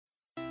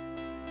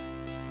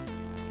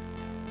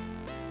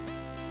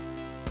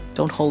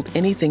Don't hold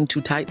anything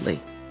too tightly.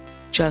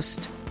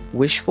 Just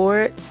wish for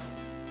it,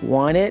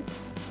 want it,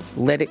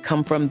 let it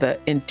come from the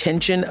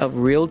intention of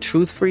real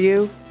truth for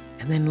you,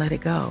 and then let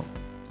it go.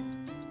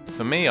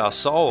 For me, our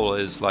soul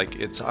is like,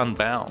 it's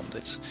unbound,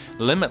 it's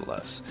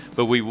limitless,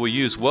 but we will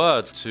use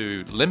words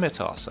to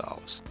limit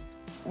ourselves.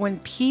 When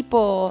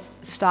people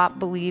stop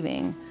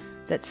believing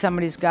that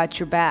somebody's got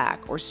your back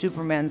or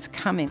Superman's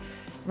coming,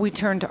 we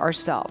turn to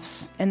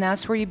ourselves, and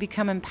that's where you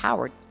become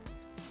empowered.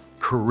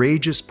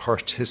 Courageous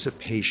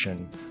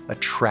participation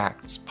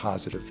attracts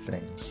positive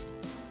things.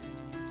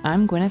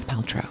 I'm Gwyneth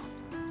Paltrow.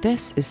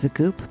 This is the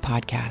Goop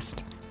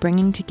Podcast,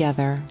 bringing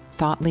together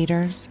thought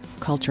leaders,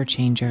 culture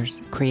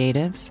changers,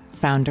 creatives,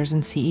 founders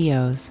and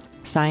CEOs,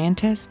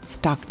 scientists,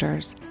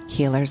 doctors,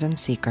 healers, and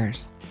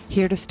seekers,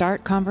 here to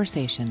start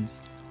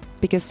conversations,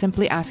 because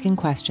simply asking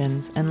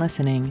questions and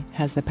listening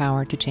has the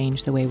power to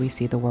change the way we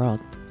see the world.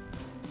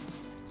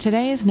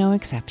 Today is no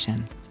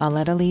exception. I'll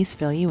let Elise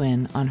fill you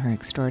in on her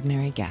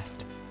extraordinary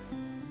guest.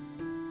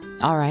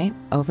 All right,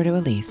 over to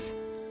Elise.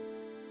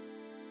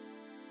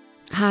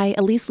 Hi,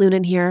 Elise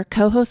Lunan here,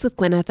 co-host with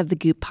Gwyneth of the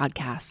Goop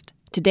Podcast.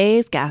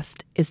 Today's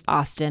guest is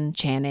Austin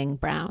Channing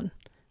Brown.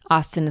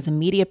 Austin is a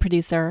media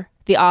producer,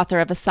 the author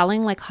of a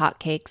Selling Like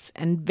Hotcakes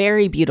and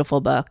very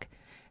beautiful book,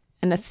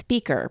 and a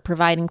speaker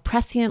providing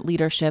prescient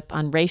leadership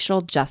on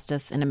racial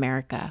justice in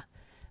America.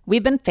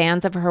 We've been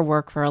fans of her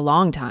work for a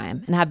long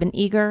time and have been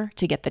eager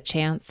to get the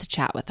chance to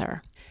chat with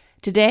her.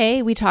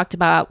 Today, we talked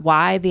about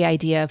why the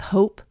idea of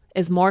hope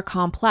is more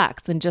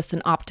complex than just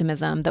an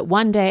optimism that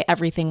one day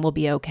everything will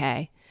be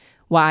okay.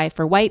 Why,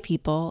 for white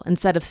people,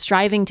 instead of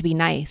striving to be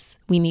nice,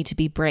 we need to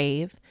be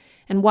brave.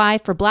 And why,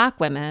 for Black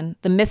women,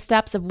 the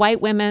missteps of white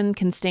women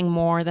can sting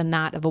more than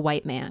that of a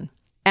white man.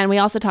 And we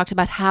also talked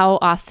about how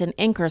Austin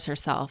anchors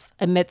herself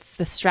amidst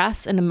the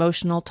stress and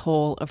emotional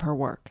toll of her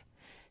work.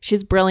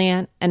 She's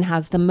brilliant and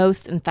has the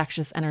most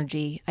infectious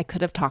energy. I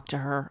could have talked to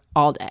her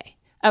all day.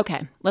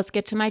 Okay, let's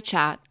get to my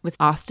chat with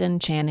Austin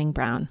Channing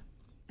Brown.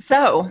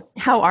 So,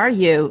 how are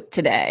you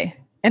today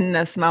in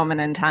this moment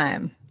in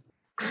time?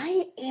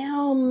 I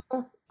am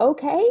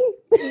okay.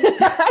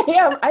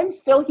 I'm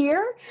still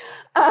here.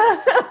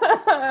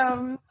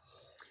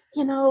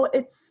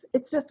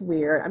 It's just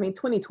weird. I mean,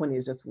 2020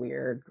 is just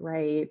weird,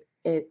 right?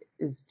 It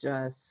is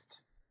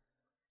just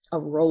a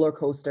roller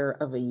coaster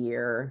of a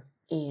year.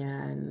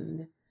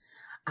 And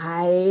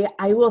I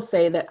will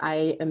say that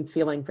I am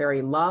feeling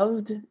very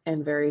loved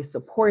and very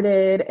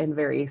supported and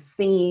very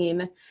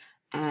seen.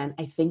 And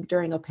I think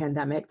during a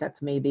pandemic,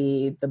 that's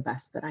maybe the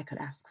best that I could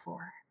ask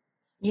for.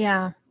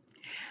 Yeah.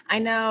 I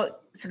know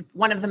sort of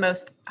one of the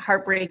most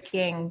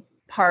heartbreaking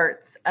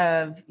parts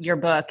of your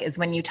book is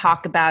when you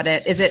talk about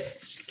it.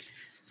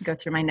 Go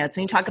through my notes.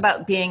 When you talk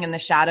about being in the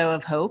shadow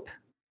of hope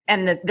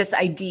and this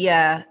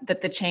idea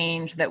that the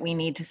change that we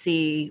need to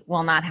see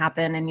will not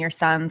happen in your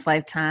son's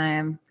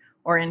lifetime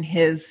or in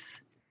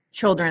his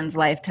children's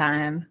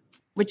lifetime,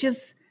 which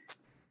is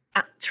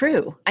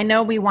true. I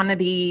know we want to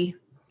be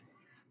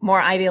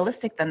more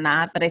idealistic than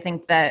that, but I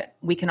think that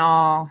we can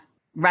all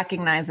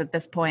recognize at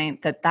this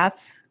point that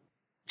that's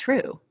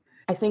true.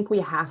 I think we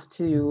have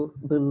to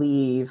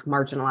believe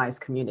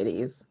marginalized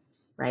communities,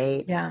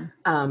 right? Yeah.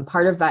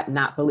 Part of that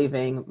not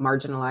believing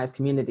marginalized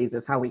communities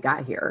is how we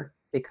got here,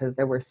 because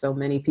there were so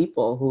many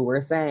people who were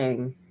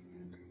saying,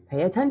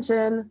 pay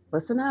attention,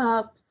 listen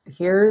up,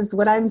 here's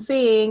what I'm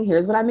seeing,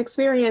 here's what I'm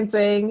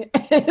experiencing,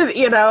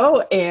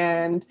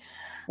 and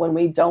when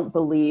we don't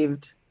believe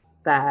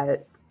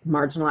that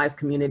marginalized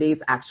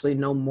communities actually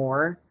know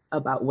more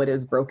about what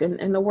is broken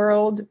in the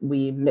world,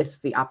 we miss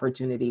the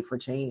opportunity for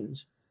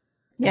change.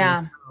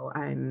 Yeah.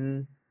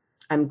 And so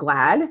I'm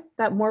glad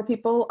that more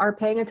people are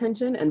paying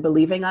attention and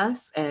believing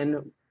us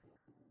and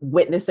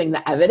witnessing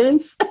the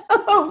evidence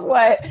of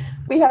what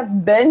we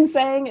have been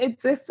saying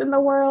exists in the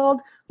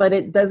world, but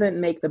it doesn't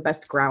make the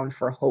best ground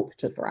for hope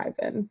to thrive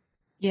in.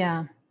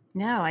 Yeah.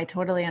 No, I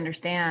totally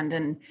understand.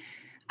 And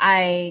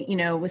I,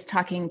 was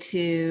talking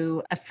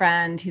to a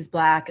friend who's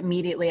Black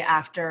immediately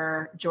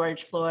after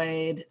George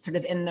Floyd, sort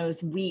of in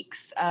those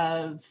weeks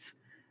of,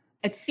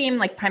 it seemed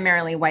like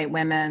primarily white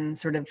women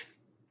sort of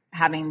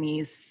having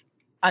these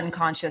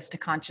unconscious to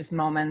conscious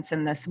moments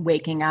and this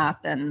waking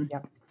up and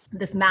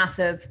this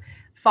massive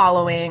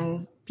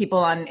following people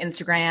on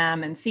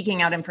Instagram and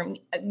seeking out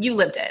information. You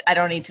lived it. I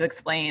don't need to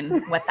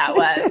explain what that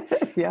was.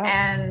 Yeah.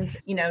 And,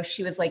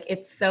 she was like,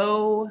 it's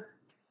so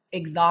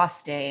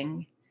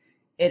exhausting.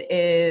 It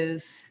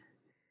is,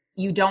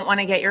 you don't want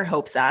to get your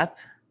hopes up.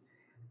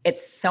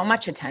 It's so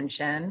much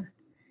attention.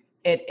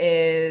 It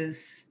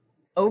is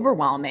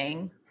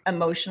overwhelming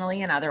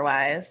emotionally and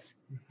otherwise.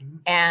 Mm-hmm.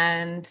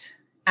 And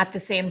at the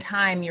same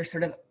time, you're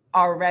sort of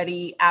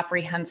already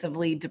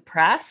apprehensively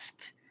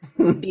depressed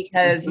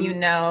because you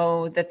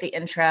know that the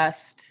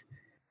interest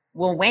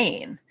will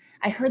wane.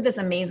 I heard this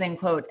amazing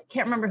quote. I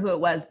can't remember who it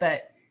was,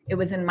 but it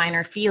was in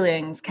Minor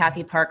Feelings,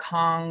 Kathy Park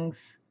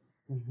Hong's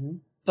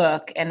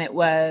book. And it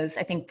was,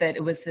 I think that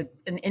it was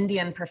an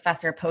Indian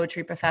professor,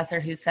 poetry professor,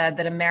 who said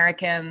that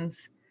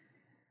Americans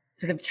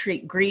sort of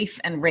treat grief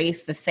and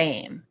race the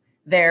same.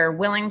 they're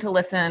willing to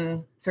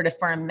listen sort of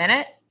for a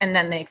minute, and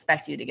then they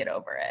expect you to get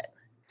over it.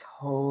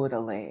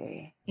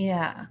 Totally.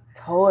 Yeah.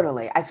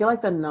 Totally. I feel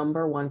like the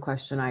number one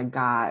question I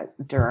got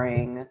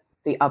during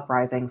the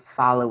uprisings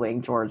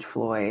following George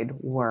Floyd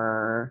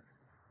were,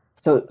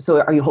 so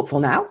are you hopeful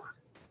now?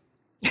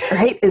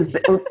 Right? Is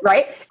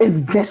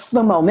this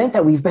the moment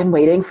that we've been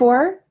waiting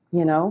for?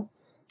 You know?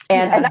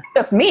 And not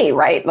just me,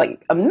 right?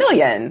 Like a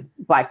million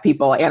Black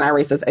people,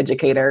 anti-racist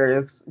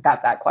educators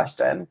got that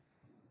question.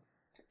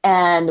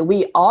 And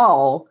we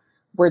all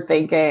were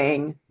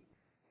thinking,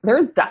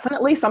 there's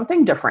definitely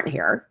something different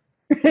here.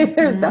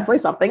 There's definitely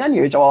something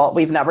unusual.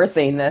 We've never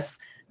seen this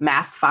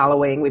mass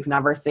following. We've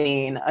never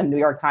seen a New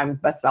York Times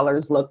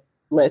bestsellers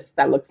list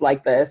that looks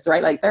like this,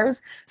 right? Like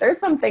there's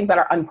some things that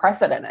are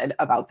unprecedented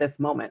about this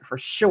moment for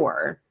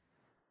sure.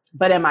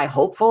 But am I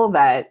hopeful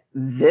that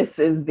this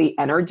is the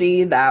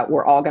energy that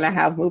we're all going to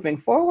have moving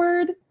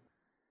forward?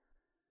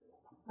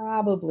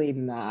 Probably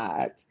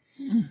not.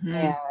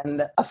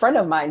 And a friend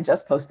of mine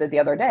just posted the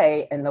other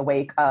day in the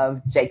wake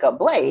of Jacob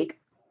Blake,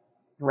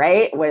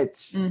 right?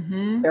 Which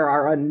there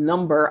are a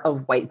number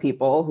of white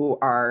people who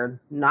are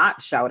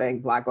not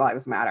shouting Black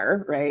Lives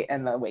Matter, right?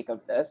 In the wake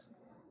of this.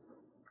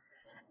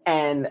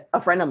 And a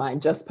friend of mine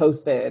just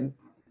posted,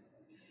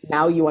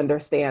 now you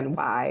understand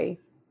why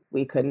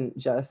we couldn't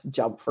just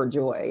jump for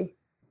joy,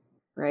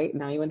 right?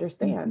 Now you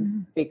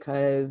understand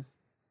because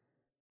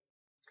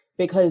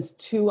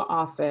too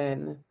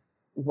often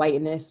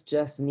whiteness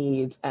just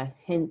needs a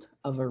hint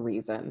of a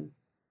reason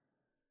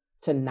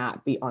to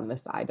not be on the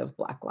side of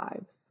Black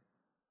lives.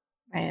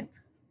 Right.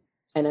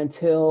 And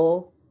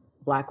until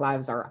Black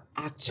lives are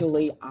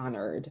actually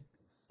honored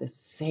the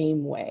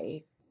same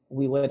way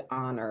we would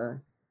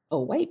honor a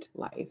white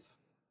life,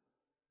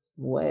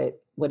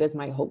 what is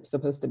my hope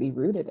supposed to be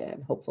rooted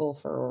in? Hopeful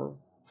for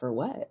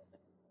what?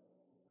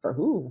 For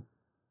who?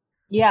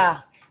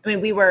 Yeah. I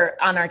mean, we were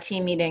on our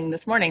team meeting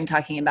this morning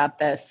talking about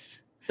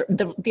this,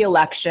 the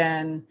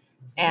election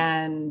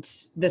and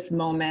this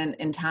moment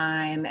in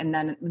time, and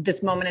then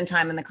this moment in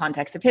time in the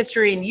context of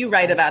history. And you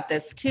write about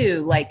this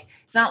too. Like,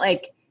 it's not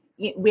like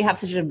we have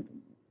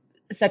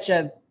such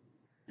a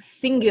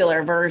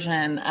singular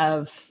version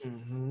of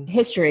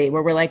history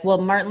where we're like, well,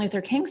 Martin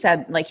Luther King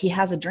said like he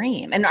has a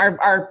dream, and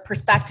our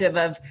perspective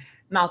of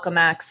Malcolm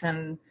X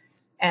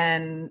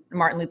and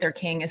Martin Luther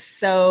King is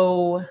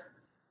so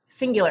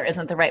singular,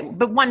 isn't the right,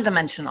 but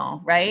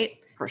one-dimensional, right?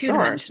 For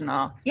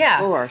Two-dimensional. Yeah.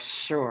 For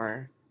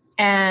sure.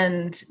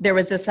 And there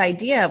was this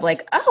idea of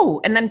like, oh,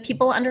 and then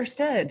people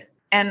understood,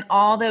 and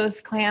all those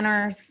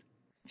Klanners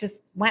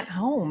just went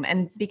home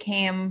and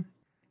became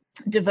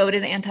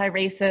devoted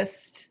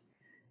anti-racist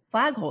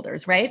flag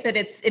holders, right? That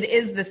it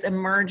is this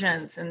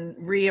emergence and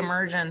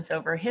reemergence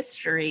over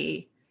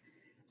history.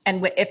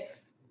 And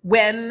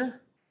when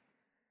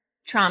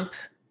Trump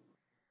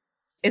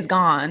is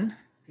gone,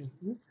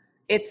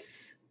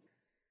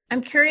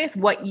 I'm curious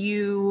what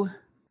you,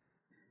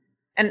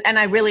 and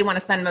I really want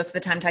to spend most of the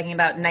time talking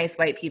about nice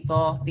white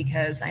people,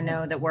 because I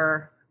know that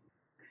we're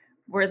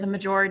the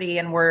majority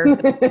and we're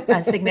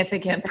a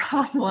significant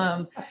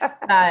problem.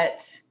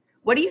 But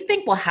what do you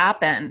think will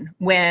happen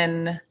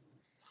when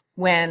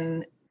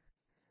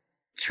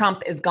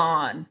Trump is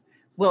gone?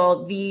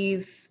 Will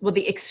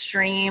the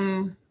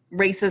extreme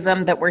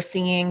racism that we're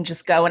seeing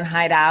just go and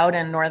hide out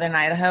in northern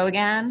Idaho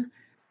again?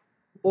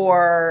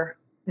 Or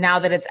now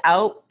that it's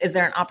out, is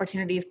there an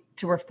opportunity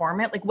to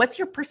reform it? Like, what's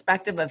your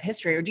perspective of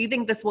history? Or do you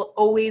think this will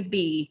always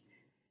be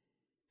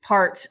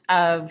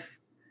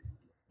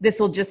this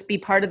will just be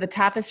part of the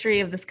tapestry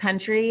of this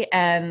country,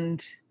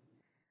 and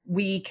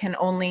we can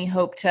only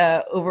hope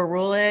to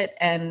overrule it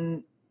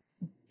and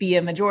be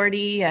a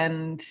majority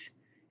and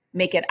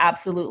make it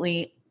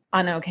absolutely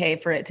un-okay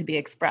for it to be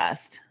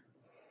expressed?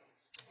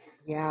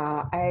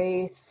 Yeah,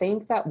 I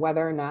think that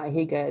whether or not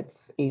he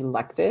gets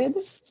elected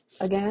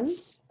again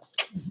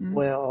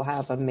will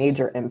have a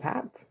major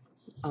impact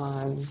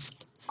on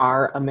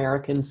our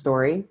American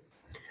story.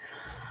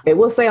 It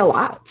will say a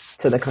lot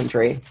to the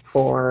country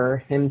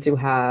for him to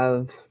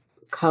have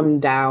come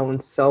down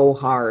so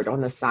hard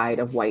on the side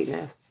of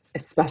whiteness,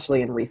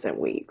 especially in recent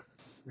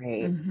weeks,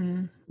 right?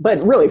 But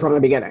really from the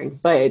beginning.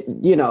 But,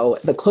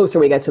 the closer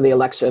we get to the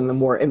election, the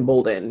more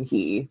emboldened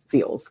he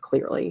feels,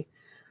 clearly.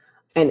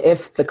 And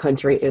if the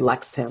country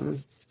elects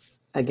him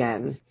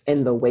again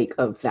in the wake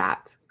of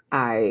that,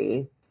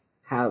 I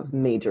have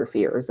major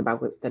fears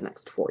about what the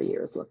next 4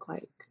 years look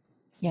like.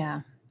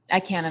 Yeah. I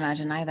can't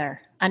imagine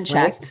either.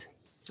 Unchecked.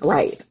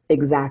 Right.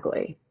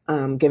 Exactly.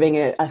 Giving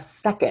it a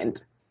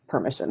second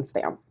permission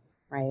stamp,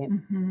 right?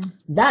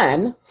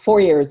 Then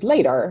 4 years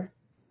later,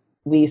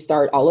 we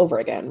start all over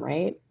again,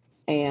 right?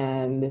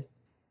 And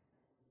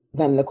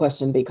then the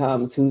question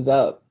becomes, who's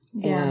up?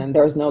 Yeah. And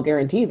there's no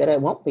guarantee that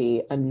it won't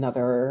be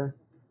another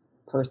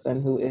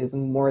person who is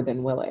more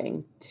than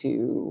willing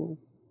to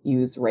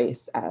use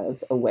race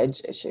as a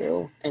wedge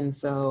issue. And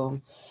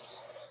so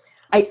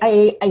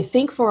I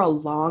think for a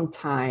long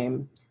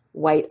time,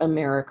 white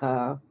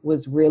America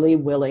was really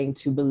willing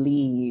to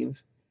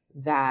believe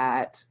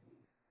that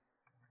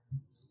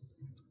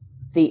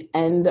the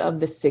end of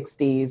the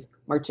 60s,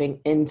 marching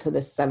into the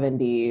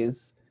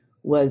 70s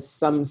was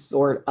some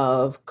sort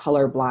of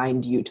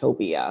colorblind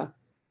utopia.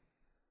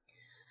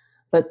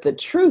 But the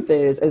truth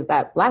is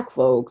that Black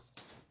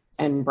folks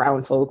and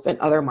brown folks and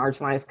other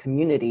marginalized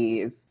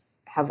communities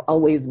have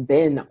always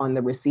been on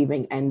the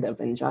receiving end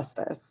of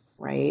injustice,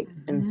 right?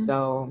 Mm-hmm. And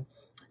so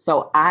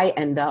I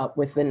end up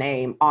with the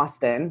name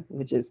Austin,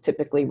 which is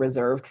typically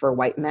reserved for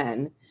white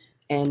men,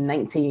 in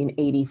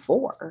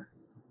 1984,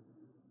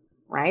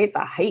 right?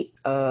 The height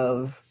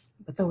of,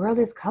 but the world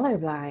is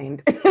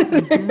colorblind.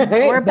 Mm-hmm.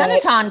 Or a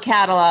Benetton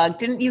catalog.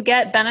 Didn't you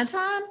get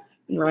Benetton?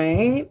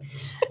 Right.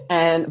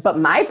 But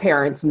my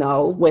parents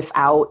know,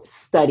 without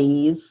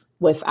studies,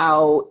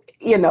 without,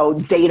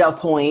 data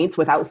points,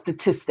 without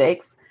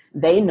statistics,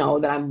 they know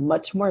that I'm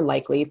much more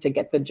likely to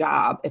get the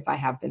job if I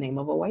have the name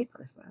of a white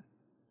person.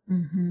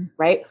 Mm-hmm.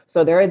 Right.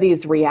 So there are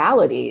these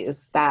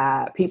realities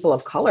that people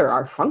of color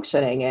are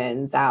functioning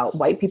in that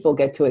white people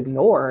get to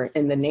ignore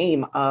in the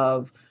name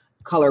of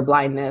color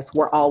blindness.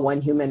 We're all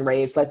one human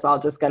race. Let's all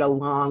just get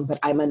along. But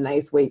I'm a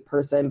nice white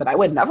person, but I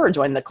would never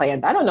join the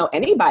Klan. I don't know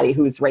anybody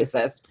who's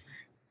racist.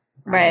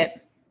 Right.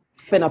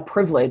 It's been a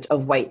privilege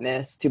of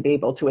whiteness to be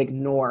able to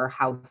ignore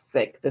how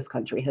sick this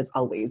country has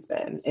always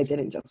been. It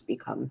didn't just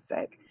become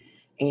sick.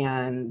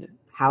 And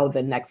how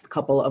the next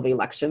couple of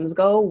elections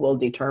go will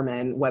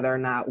determine whether or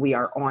not we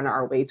are on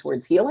our way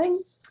towards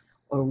healing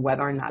or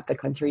whether or not the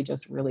country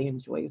just really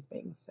enjoys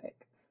being sick.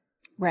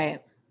 Right.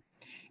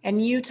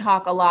 And you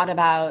talk a lot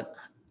about,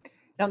 I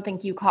don't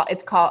think you call,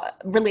 it's called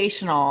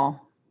relational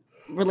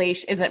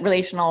defense,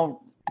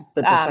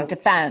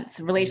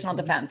 relational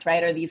defense,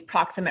 right? Or these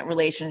proximate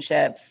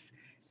relationships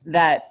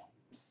that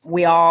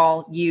we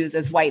all use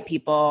as white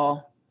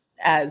people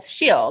as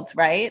shields,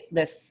 right?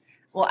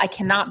 Well, I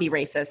cannot be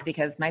racist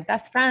because my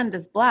best friend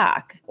is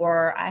Black,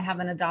 or I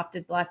have an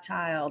adopted Black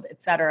child,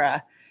 et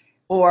cetera.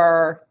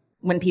 Or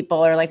when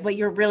people are like, well,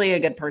 you're really a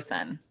good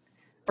person.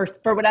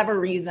 For whatever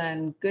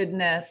reason,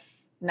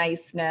 goodness,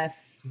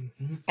 niceness,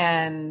 mm-hmm.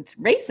 and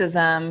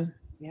racism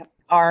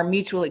are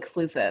mutually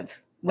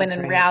exclusive. When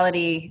That's in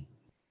reality,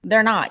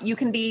 they're not. You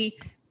can be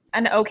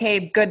an okay,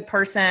 good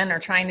person or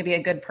trying to be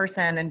a good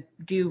person and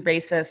do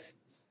racist,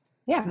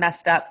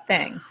 messed up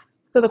things.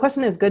 So the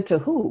question is, good to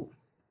who?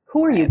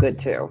 Who are you good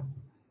to?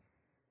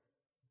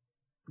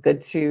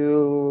 Good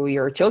to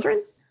your children?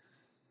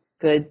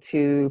 Good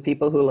to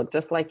people who look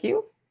just like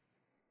you?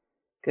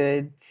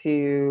 Good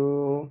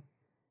to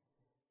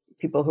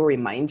people who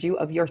remind you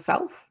of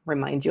yourself,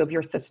 remind you of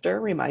your sister,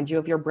 remind you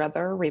of your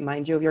brother,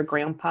 remind you of your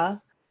grandpa?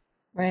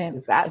 Right.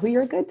 Is that who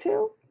you're good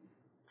to?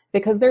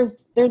 Because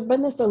there's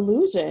been this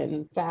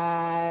illusion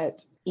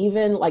that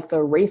even like the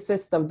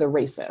racist of the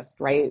racist,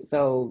 right?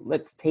 So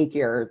let's take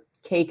your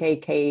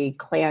KKK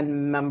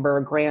Klan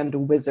member,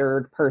 grand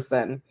wizard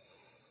person.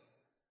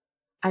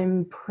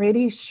 I'm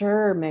pretty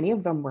sure many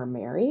of them were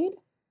married,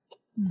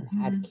 mm-hmm.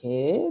 and had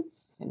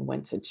kids and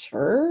went to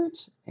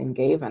church and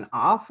gave an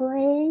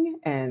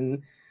offering,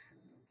 and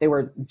they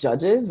were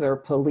judges or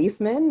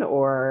policemen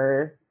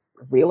or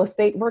real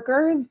estate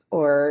workers,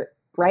 or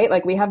right?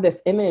 Like we have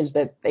this image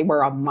that they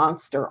were a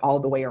monster all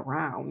the way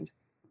around.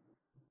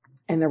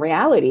 And the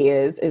reality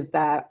is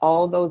that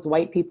all those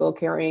white people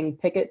carrying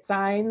picket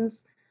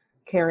signs,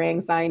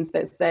 carrying signs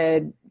that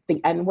said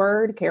the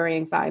N-word,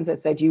 carrying signs that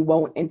said you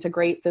won't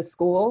integrate this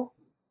school,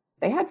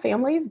 they had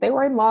families, they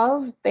were in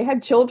love, they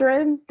had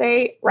children,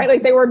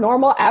 like they were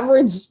normal,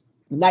 average,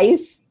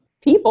 nice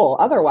people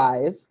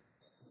otherwise.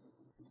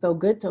 So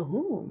good to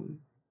whom?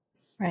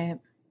 Right.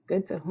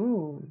 Good to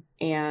whom?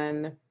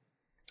 And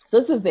so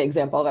this is the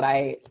example that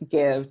I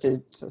give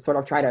to sort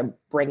of try to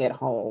bring it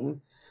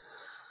home.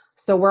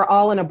 So we're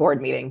all in a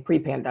board meeting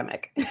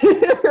pre-pandemic,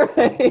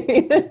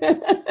 right?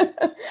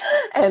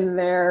 And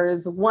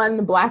there's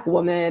one Black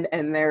woman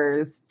and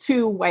there's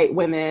two white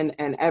women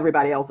and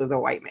everybody else is a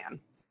white man.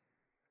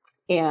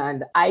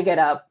 And I get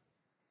up,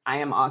 I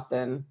am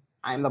Austin,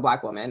 I'm the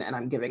Black woman, and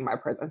I'm giving my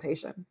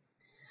presentation.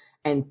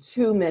 And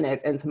 2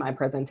 minutes into my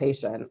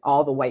presentation,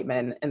 all the white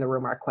men in the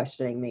room are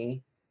questioning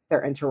me.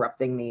 They're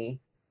interrupting me.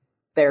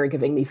 They're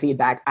giving me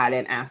feedback I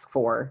didn't ask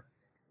for.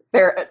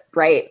 They're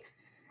right.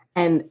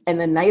 And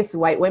the nice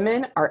white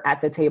women are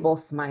at the table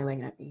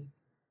smiling at me.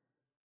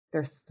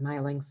 They're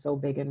smiling so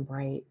big and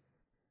bright.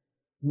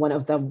 One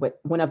of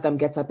them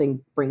gets up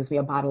and brings me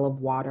a bottle of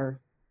water.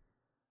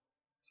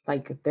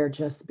 Like they're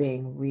just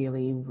being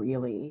really,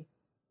 really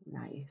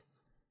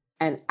nice.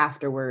 And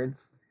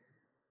afterwards,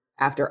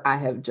 after I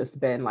have just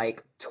been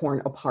like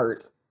torn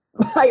apart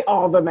by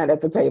all the men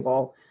at the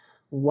table,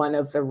 one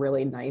of the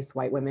really nice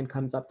white women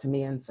comes up to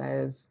me and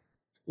says,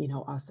 you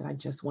know, Austin, I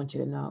just want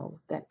you to know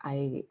that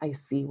I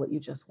see what you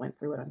just went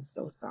through and I'm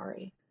so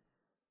sorry.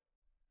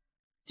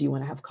 Do you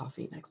want to have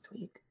coffee next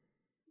week?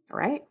 All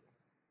right?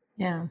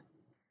 Yeah.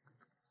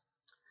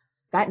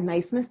 That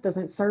niceness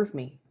doesn't serve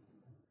me.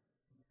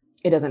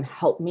 It doesn't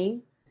help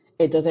me.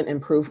 It doesn't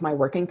improve my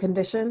working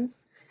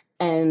conditions.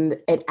 And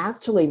it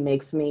actually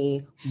makes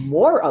me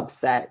more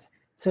upset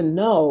to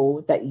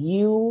know that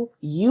you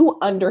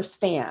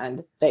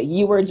understand that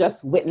you were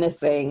just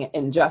witnessing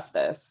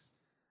injustice.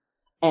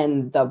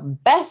 And the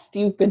best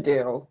you could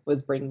do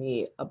was bring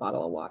me a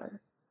bottle of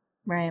water.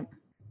 Right.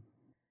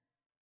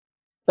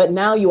 But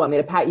now you want me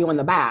to pat you on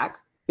the back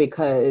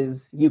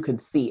because you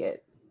could see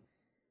it.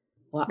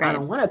 Well, Right. I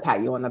don't want to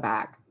pat you on the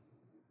back.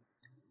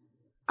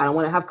 I don't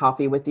want to have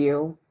coffee with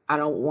you. I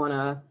don't want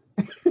to.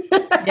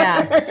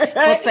 Yeah.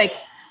 Well, it's like,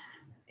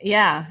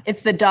 yeah,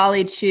 it's the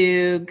Dolly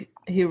Chugh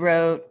who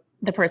wrote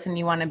The Person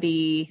You Want to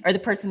Be, or The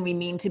Person We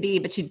Mean to Be,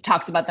 but she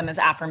talks about them as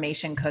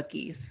affirmation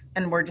cookies.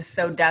 And we're just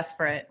so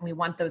desperate. We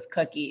want those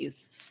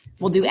cookies.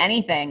 We'll do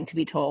anything to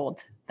be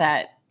told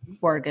that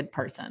we're a good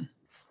person.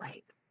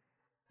 Right.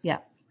 Yeah.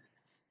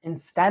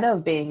 Instead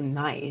of being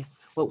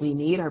nice, what we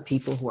need are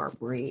people who are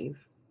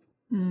brave.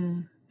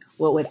 Mm.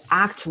 What would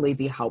actually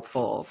be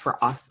helpful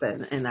for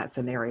Austin in that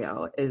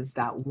scenario is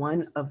that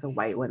one of the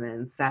white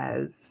women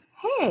says,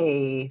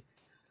 hey,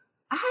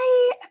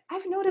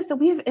 I've noticed that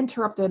we have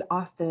interrupted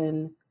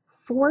Austin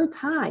 4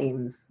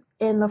 times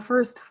in the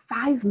first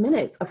 5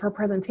 minutes of her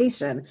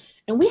presentation,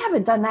 and we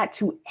haven't done that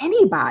to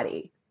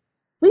anybody.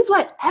 We've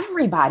let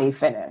everybody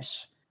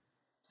finish.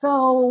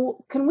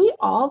 So can we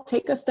all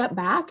take a step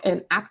back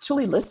and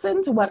actually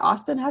listen to what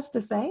Austin has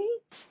to say?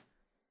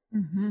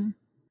 Mm-hmm.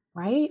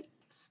 Right?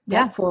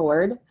 Step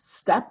forward,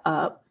 step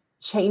up,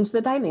 change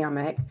the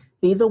dynamic,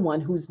 be the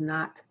one who's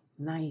not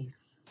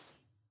nice.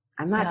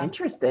 I'm not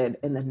interested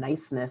in the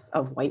niceness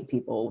of white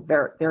people.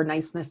 Their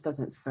niceness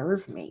doesn't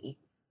serve me.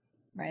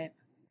 Right.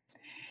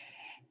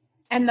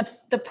 And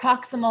the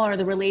proximal or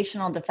the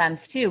relational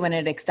defense too, when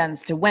it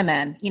extends to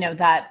women, you know,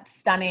 that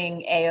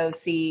stunning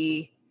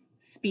AOC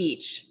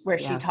speech where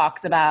she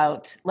talks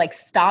about like,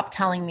 stop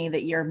telling me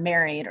that you're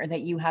married or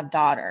that you have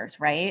daughters,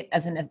 right?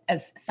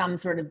 As some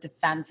sort of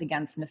defense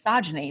against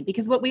misogyny.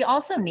 Because what we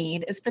also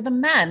need is for the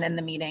men in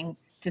the meeting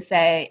to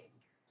say,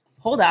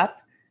 hold up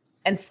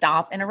and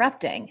stop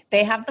interrupting.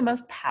 They have the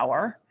most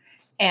power.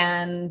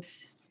 And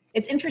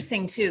it's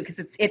interesting too, because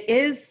it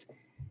is,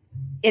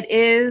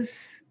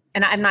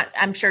 and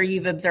I'm sure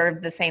you've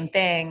observed the same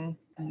thing.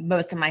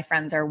 Most of my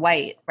friends are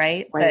white,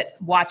 right? But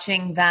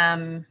watching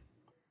them,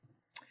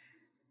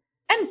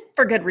 and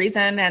for good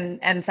reason,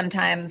 and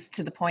sometimes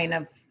to the point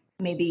of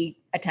maybe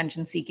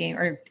attention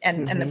seeking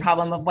and the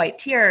problem of white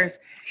tears.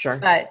 Sure.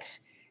 But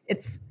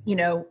it's, you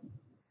know,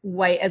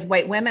 as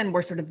white women,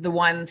 we're sort of the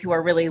ones who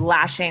are really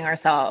lashing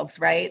ourselves,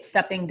 right?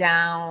 Stepping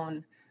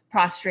down,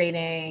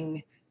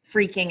 prostrating,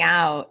 freaking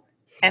out.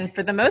 And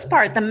for the most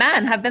part, the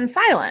men have been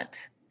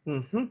silent.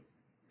 Mm-hmm.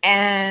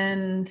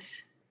 And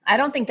I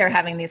don't think they're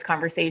having these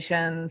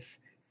conversations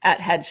at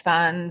hedge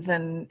funds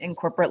and in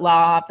corporate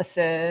law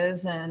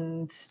offices.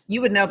 And you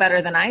would know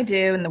better than I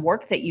do in the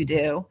work that you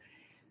do.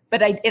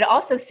 But it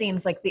also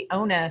seems like the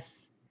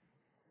onus,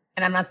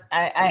 and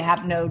I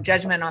have no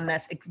judgment on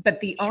this,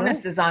 but the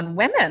onus is on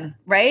women,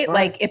 right? Sure.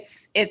 Like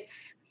it's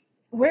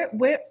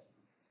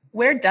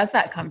where does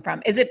that come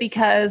from? Is it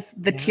because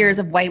the tears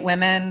of white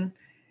women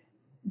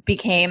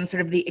became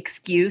sort of the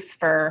excuse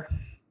for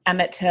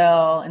Emmett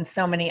Till and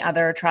so many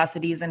other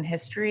atrocities in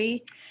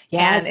history?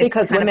 Yeah, and it's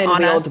because women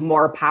wield us.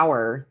 more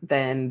power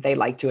than they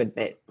like to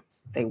admit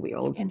they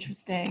wield.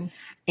 Interesting.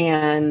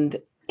 And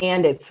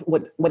it's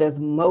what is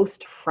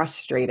most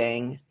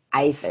frustrating,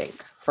 I think,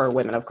 for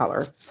women of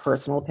color,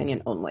 personal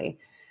opinion only,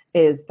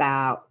 is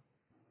that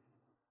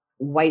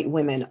white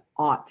women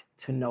ought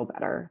to know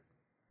better.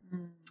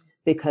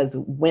 Because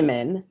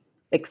women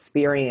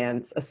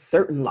experience a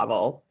certain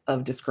level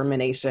of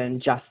discrimination,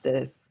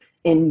 justice,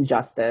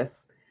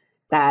 injustice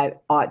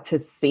that ought to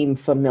seem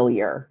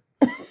familiar.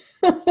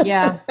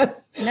 Yeah.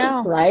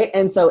 No. Right.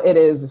 And so it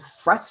is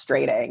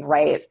frustrating,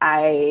 right?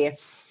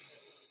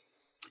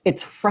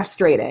 It's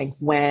frustrating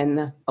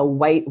when a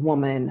white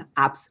woman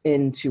opts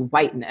into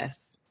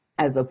whiteness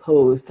as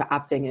opposed to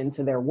opting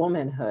into their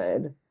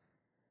womanhood,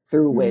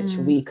 through which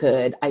we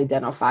could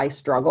identify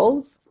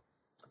struggles,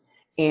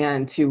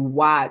 and to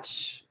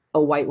watch a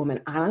white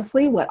woman.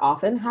 Honestly, what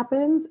often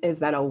happens is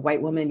that a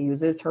white woman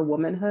uses her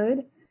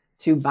womanhood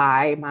to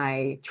buy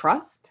my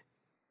trust,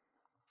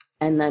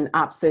 and then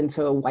opts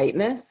into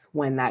whiteness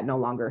when that no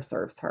longer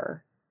serves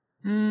her.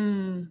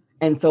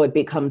 And so it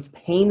becomes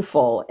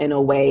painful in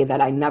a way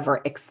that I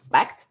never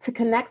expect to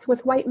connect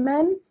with white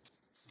men.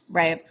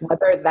 Right.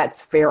 Whether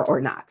that's fair or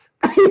not.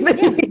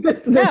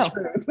 It's the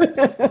truth.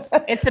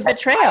 It's a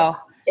betrayal.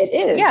 It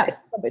is. Yeah. It's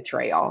a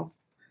betrayal.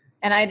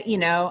 And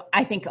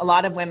I think a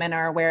lot of women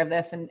are aware of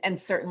this and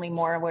certainly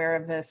more aware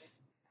of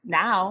this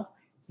now,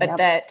 but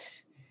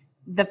that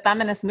the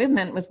feminist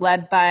movement was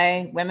led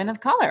by women of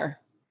color.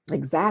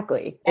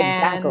 Exactly.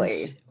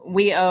 And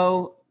we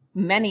owe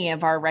many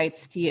of our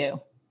rights to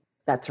you.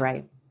 That's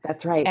right.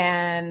 That's right.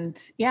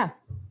 And yeah,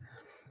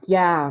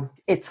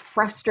 it's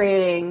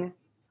frustrating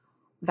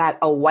that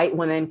a white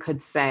woman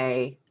could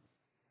say,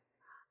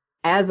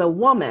 as a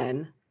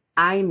woman,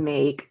 I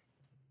make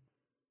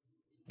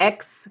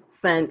X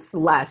cents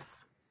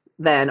less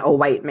than a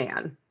white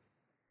man.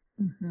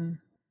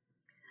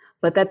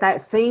 But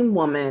that same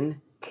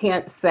woman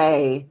can't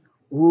say,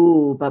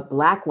 ooh, but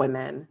Black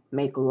women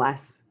make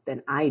less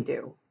than I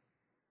do.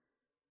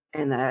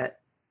 And that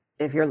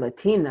if you're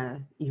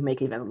Latina, you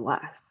make even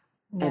less.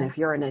 Yeah. And if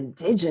you're an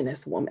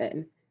Indigenous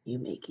woman, you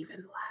make even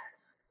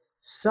less.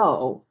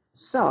 So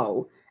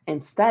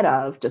instead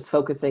of just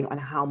focusing on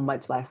how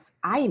much less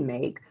I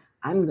make,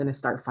 I'm going to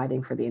start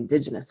fighting for the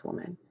Indigenous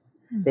woman.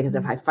 Because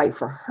if I fight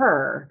for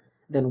her,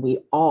 then we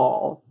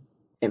all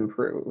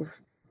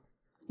improve.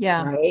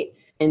 Yeah. Right?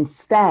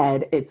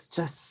 Instead, it's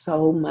just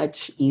so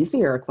much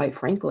easier, quite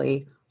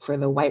frankly, for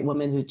the white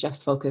woman to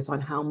just focus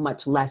on how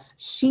much less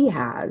she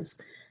has,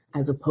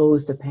 as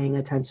opposed to paying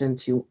attention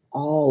to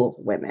all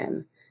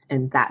women.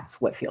 And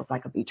that's what feels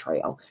like a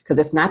betrayal. Because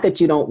it's not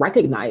that you don't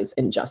recognize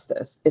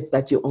injustice, it's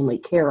that you only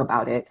care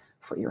about it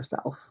for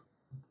yourself.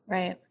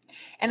 Right.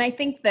 And I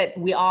think that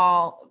we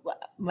all,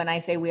 when I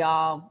say we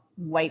all,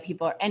 white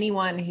people or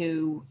anyone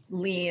who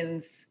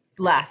leans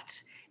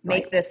left,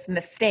 make this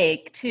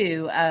mistake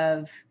too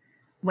of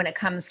when it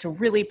comes to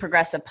really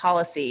progressive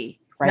policy,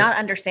 not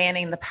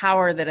understanding the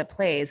power that it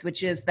plays,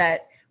 which is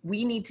that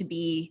we need to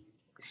be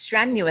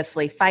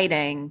strenuously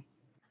fighting,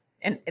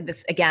 and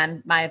this,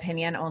 again, my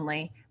opinion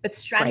only, but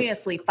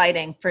strenuously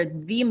fighting for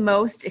the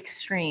most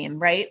extreme,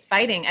 right?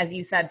 Fighting, as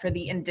you said, for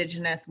the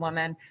Indigenous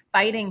woman,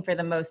 fighting for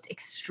the most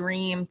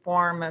extreme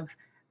form of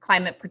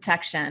climate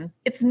protection.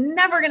 It's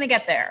never going to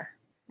get there,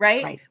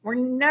 right? We're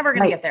never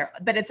going to get there,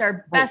 but it's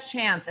our best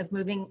chance of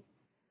moving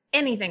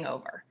anything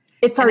over.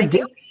 It's our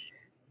duty.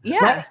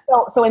 Yeah.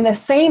 Right? So in the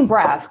same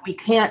breath, we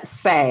can't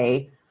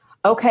say,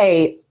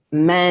 okay,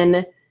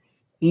 men,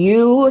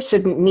 you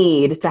shouldn't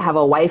need to have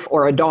a wife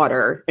or a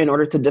daughter in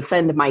order to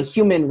defend my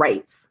human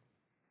rights.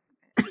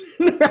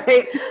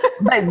 Right?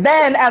 But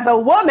then as a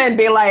woman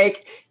be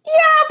like,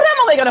 yeah, but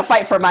I'm only going to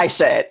fight for my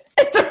shit.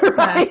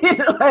 Right?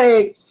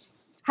 Like,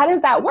 how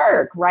does that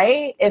work?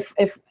 Right? If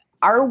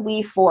are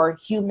we for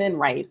human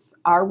rights?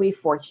 Are we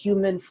for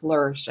human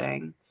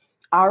flourishing?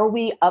 Are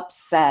we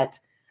upset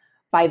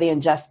by the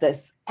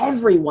injustice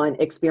everyone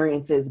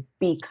experiences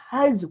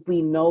because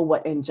we know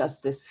what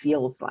injustice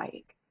feels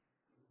like?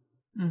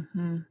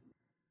 Mm-hmm.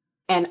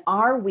 And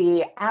are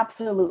we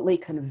absolutely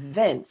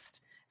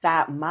convinced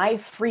that my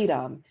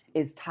freedom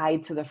is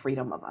tied to the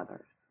freedom of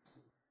others?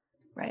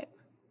 Right.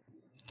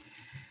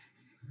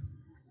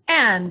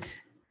 And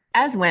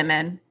as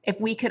women, if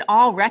we could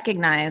all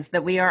recognize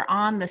that we are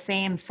on the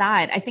same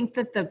side, I think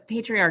that the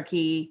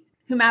patriarchy,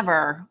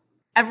 whomever,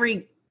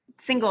 every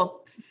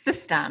single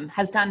system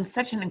has done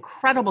such an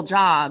incredible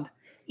job,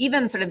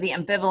 even sort of the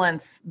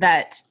ambivalence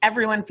that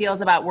everyone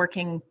feels about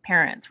working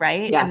parents,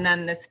 right? Yes. And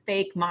then this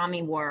fake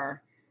mommy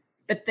war,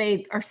 but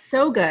they are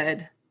so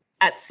good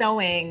at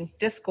sowing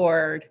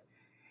discord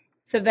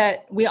so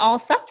that we all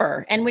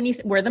suffer. And when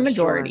we're the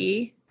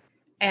majority,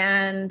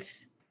 and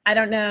I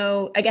don't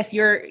know, I guess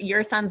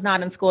your son's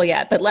not in school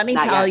yet, but let me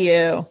tell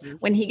you,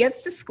 when he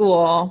gets to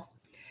school,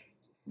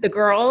 the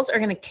girls are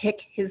going to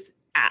kick his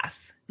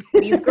ass.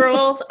 These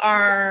girls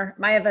are,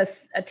 I have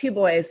two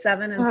boys,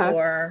 7 and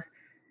 4.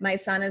 My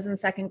son is in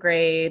 2nd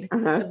grade.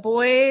 The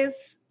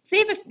boys,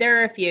 save if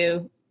there are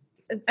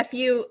a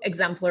few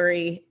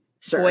exemplary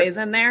boys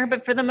in there,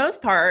 but for the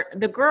most part,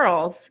 the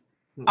girls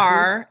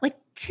are like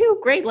 2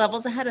 grade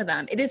levels ahead of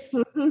them. It is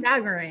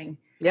staggering.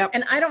 Yep.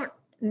 And I don't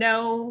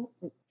know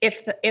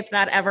if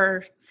that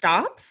ever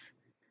stops,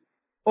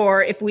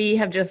 or if we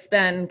have just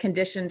been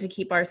conditioned to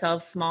keep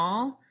ourselves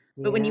small.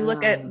 But when you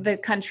look at the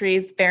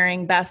countries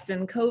faring best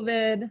in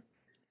COVID,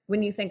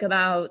 when you think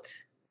about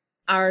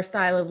our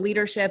style of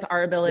leadership,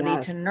 our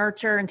ability to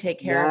nurture and take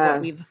care of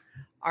what we've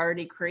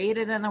already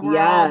created in the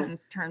world,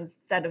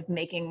 instead of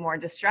making more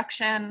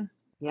destruction.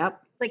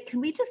 Yep. Like,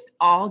 can we just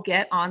all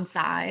get on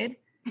side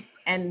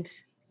and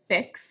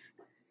fix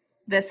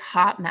this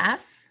hot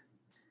mess?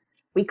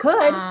 We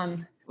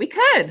could.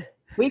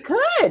 We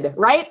could,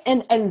 right?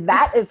 And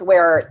that is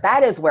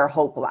where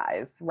hope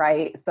lies,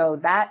 right? So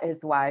that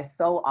is why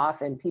so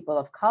often people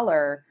of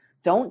color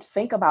don't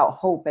think about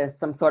hope as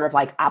some sort of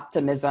like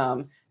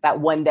optimism that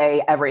one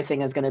day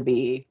everything is going to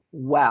be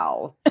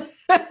well.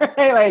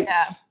 Right?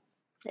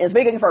 And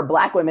speaking for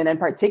Black women in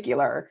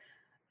particular,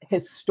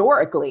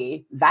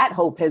 historically, that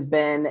hope has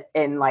been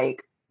in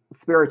like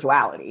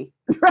spirituality,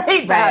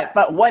 right?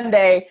 But one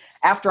day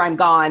after I'm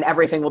gone,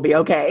 everything will be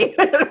okay,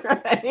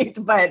 right?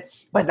 But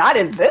not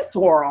in this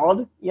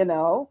world, you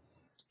know?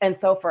 And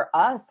so for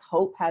us,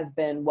 hope has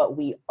been what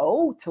we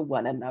owe to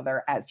one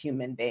another as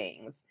human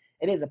beings.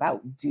 It is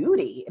about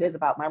duty. It is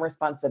about my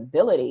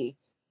responsibility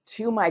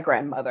to my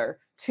grandmother,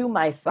 to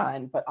my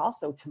son, but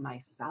also to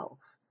myself.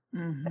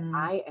 That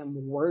I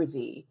am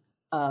worthy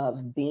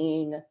of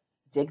being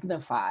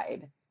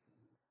dignified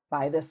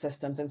by the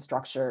systems and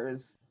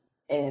structures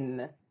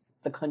in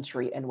the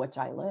country in which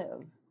I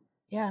live.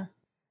 Yeah.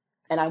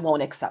 And I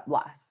won't accept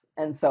less.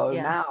 And so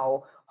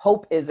now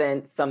hope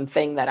isn't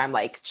something that I'm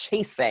like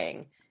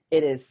chasing.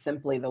 It is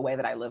simply the way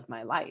that I live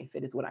my life.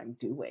 It is what I'm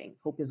doing.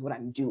 Hope is what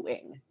I'm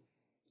doing.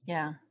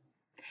 Yeah.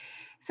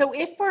 So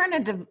if we're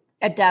in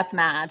a death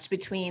match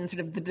between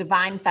sort of the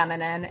divine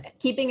feminine,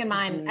 keeping in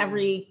mind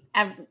every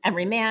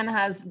man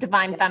has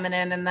divine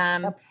feminine in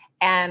them,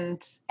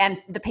 and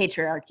the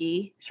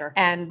patriarchy. Sure.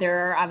 And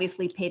there are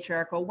obviously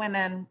patriarchal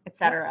women,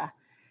 etc.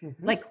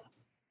 Like,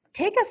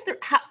 take us through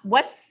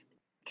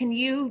can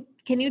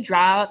you draw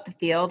out the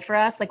field for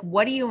us? Like,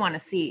 what do you want to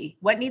see?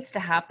 What needs to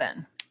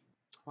happen?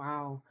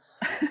 Wow.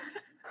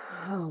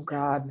 Oh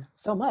God,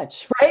 so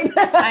much, right?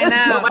 I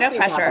know, So no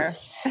pressure.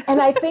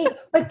 And I think,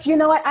 but you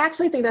know what? I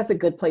actually think that's a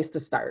good place to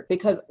start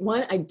because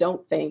one, I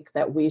don't think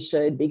that we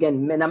should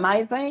begin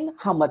minimizing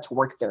how much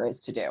work there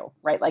is to do,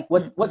 right? Like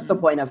what's the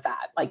point of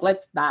that? Like,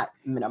 let's not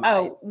minimize.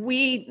 Oh,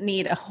 we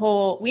need a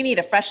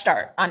fresh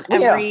start on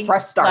every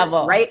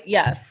level. Right?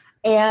 Yes.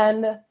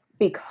 And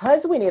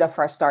because we need a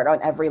fresh start on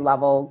every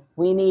level,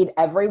 we need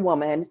every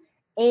woman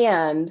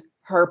and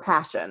her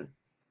passion,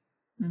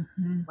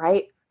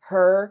 right?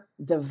 Her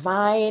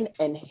divine,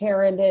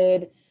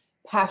 inherited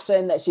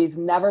passion that she's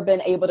never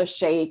been able to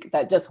shake,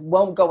 that just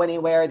won't go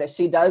anywhere, that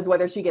she does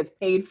whether she gets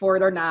paid for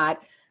it or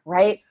not,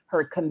 right?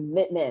 Her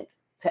commitment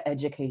to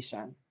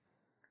education,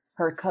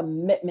 her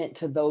commitment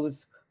to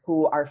those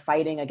who are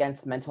fighting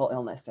against mental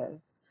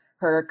illnesses,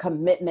 her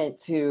commitment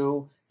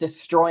to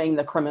destroying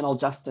the criminal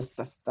justice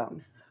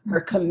system, her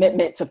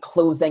commitment to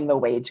closing the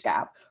wage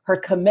gap, her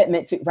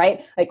commitment to,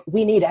 right? Like,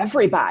 we need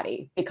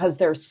everybody because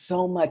there's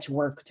so much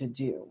work to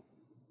do.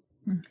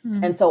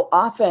 And so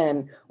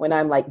often when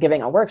I'm like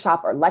giving a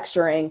workshop or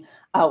lecturing,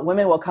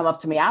 women will come up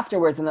to me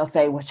afterwards and they'll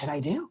say, what should I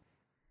do?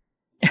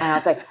 And I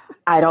was like,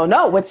 I don't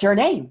know. What's your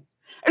name?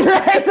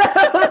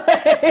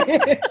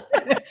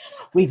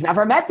 We've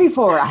never met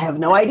before. I have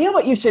no idea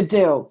what you should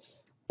do,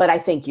 but I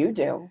think you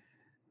do.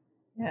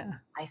 Yeah.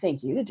 I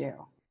think you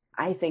do.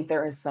 I think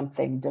there is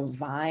something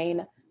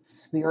divine,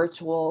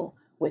 spiritual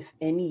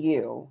within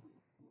you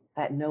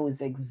that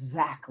knows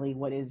exactly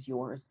what is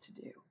yours to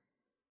do.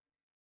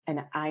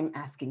 And I'm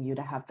asking you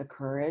to have the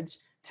courage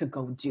to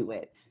go do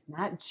it,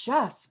 not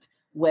just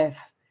with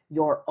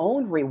your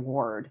own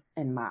reward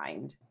in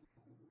mind,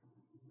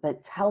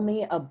 but tell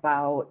me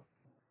about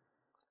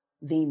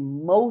the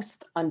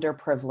most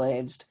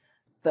underprivileged,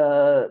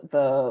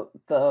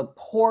 the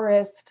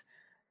poorest,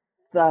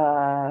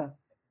 the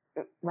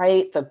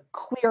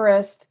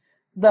queerest,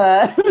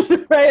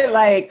 right?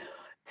 Like,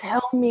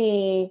 tell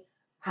me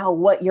how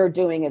what you're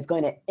doing is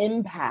going to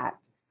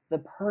impact the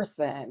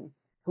person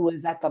who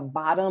is at the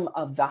bottom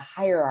of the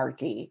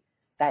hierarchy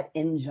that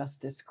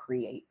injustice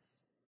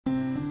creates.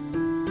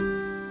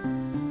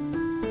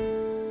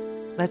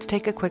 Let's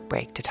take a quick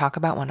break to talk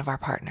about one of our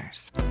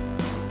partners.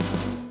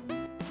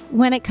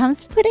 When it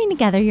comes to putting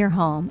together your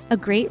home, a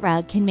great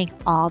rug can make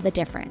all the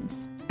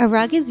difference. A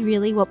rug is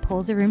really what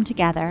pulls a room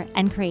together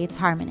and creates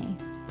harmony.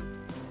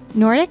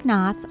 Nordic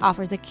Knots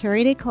offers a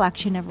curated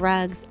collection of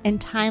rugs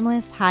and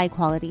timeless,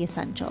 high-quality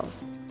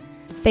essentials.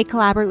 They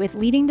collaborate with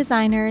leading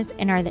designers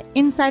and are the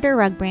insider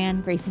rug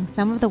brand gracing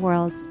some of the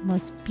world's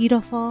most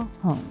beautiful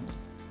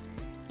homes.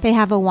 They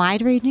have a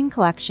wide-ranging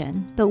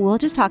collection, but we'll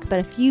just talk about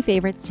a few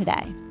favorites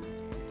today.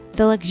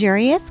 The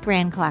luxurious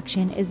Grand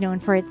Collection is known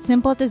for its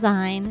simple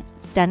design,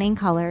 stunning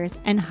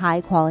colors, and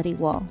high-quality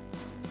wool.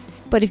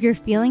 But if you're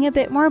feeling a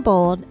bit more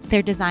bold,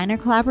 their designer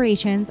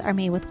collaborations are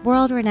made with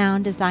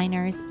world-renowned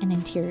designers and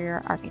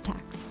interior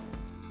architects.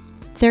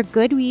 Their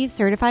Good Weave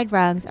certified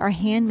rugs are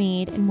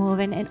handmade and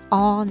woven in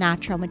all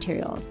natural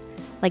materials,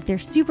 like their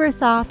super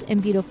soft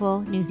and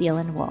beautiful New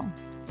Zealand wool.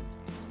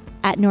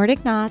 At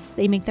Nordic Knots,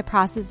 they make the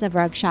process of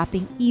rug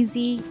shopping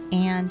easy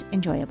and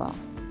enjoyable.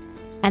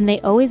 And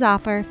they always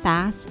offer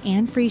fast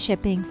and free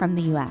shipping from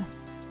the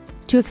US.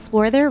 To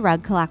explore their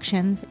rug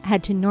collections,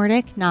 head to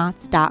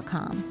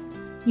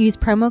NordicKnots.com. Use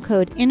promo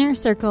code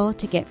INNERCIRCLE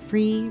to get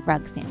free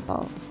rug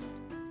samples.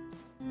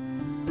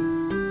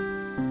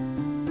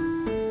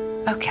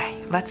 Okay,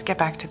 let's get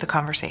back to the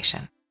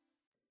conversation.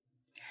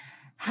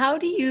 How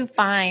do you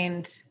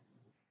find,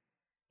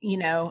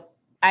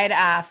 I'd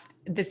asked,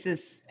 this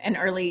is in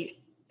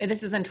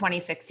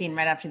 2016,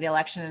 right after the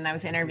election, and I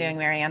was interviewing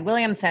Marianne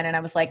Williamson, and I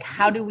was like,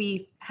 how do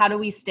we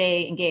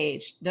stay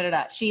engaged?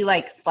 She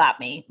slapped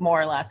me,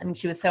 more or less. I mean,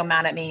 she was so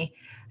mad at me,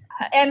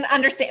 and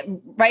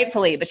understand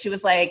rightfully, but she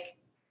was like,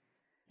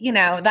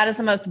 that is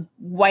the most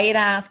white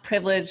ass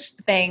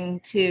privileged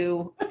thing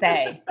to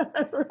say.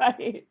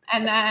 Right.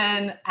 And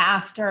then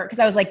after, because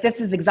I was like, this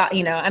is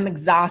I'm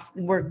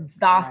exhausted. We're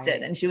exhausted.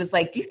 Right. And she was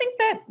like, do you think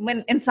that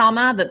when in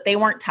Selma that they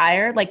weren't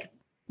tired? Like,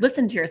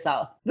 listen to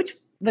yourself, which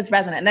was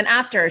resonant. And then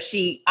after,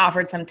 she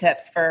offered some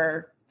tips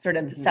for sort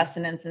of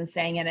sustenance and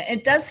staying in it.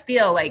 It does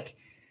feel like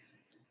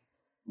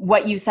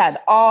what you said,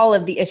 all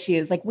of the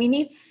issues, like we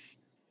need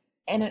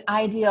in an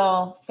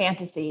ideal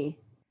fantasy,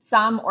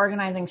 some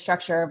organizing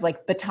structure of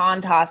like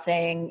baton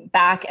tossing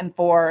back and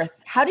forth.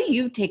 How do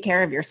you take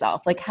care of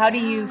yourself? Like, how do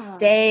you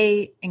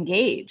stay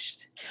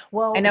engaged?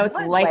 Well, I know it's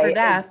life or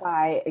death.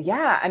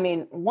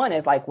 One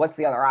is like, what's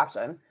the other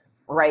option?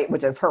 Right.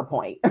 Which is her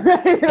point.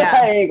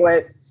 Yeah.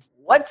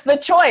 what's the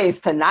choice?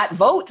 To not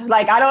vote?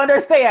 Like, I don't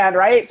understand,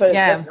 right? To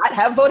just not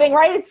have voting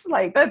rights?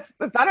 Like, that's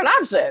not an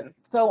option.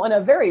 So on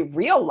a very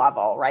real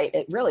level, right,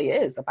 it really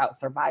is about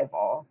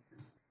survival.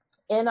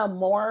 In a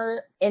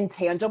more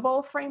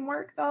intangible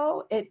framework,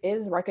 though, it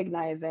is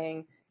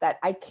recognizing that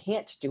I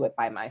can't do it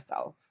by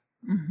myself.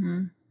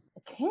 Mm-hmm.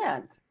 I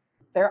can't.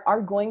 There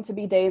are going to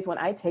be days when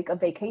I take a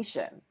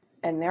vacation,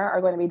 and there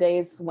are going to be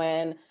days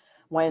when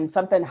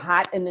something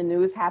hot in the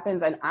news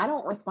happens and I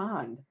don't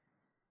respond.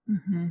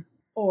 Mm-hmm.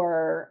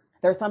 Or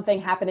there's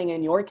something happening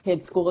in your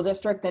kid's school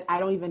district that I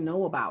don't even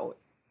know about.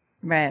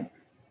 Right.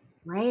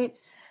 Right?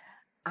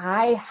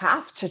 I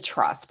have to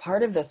trust.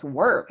 Part of this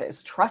work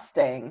is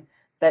trusting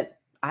that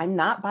I'm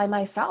not by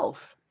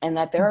myself and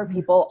that there are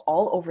people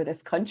all over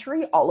this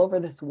country, all over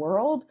this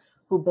world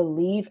who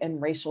believe in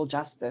racial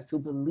justice, who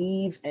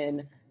believe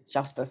in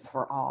justice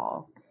for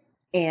all.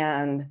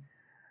 And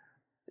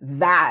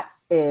that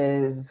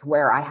is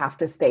where I have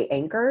to stay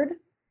anchored,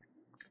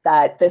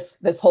 that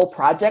this whole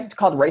project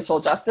called racial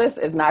justice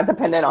is not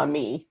dependent on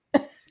me.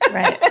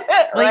 Right.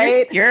 Well,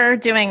 right? You're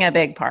doing a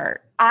big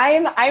part.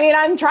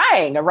 I'm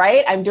trying,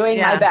 right? I'm doing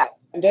my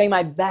best. I'm doing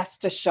my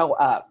best to show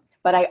up.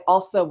 But I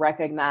also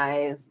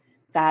recognize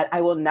that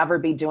I will never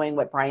be doing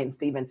what Bryan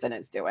Stevenson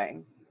is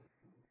doing.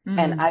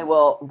 And I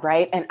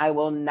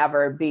will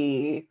never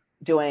be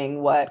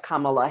doing what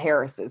Kamala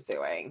Harris is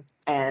doing.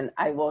 And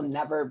I will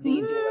never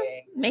be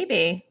doing.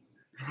 Maybe.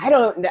 I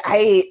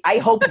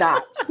hope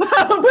not.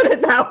 I'll put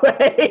it that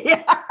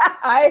way.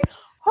 I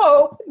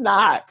hope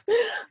not.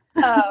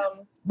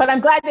 But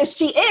I'm glad that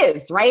she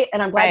is, right?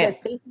 And I'm glad that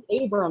Stacey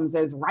Abrams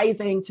is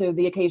rising to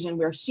the occasion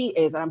where she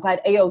is. And I'm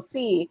glad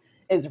AOC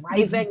is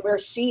rising where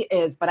she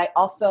is. But I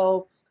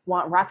also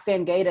want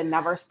Roxane Gay to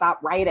never stop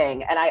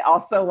writing. And I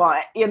also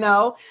want, and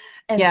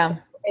so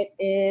it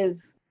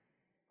is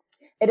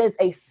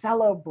a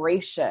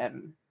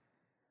celebration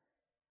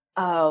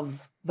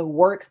of the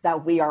work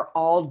that we are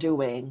all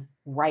doing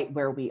right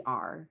where we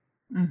are.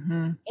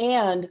 Mm-hmm.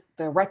 And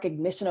the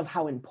recognition of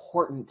how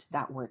important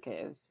that work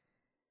is.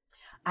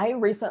 I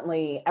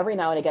recently, every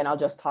now and again, I'll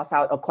just toss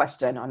out a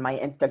question on my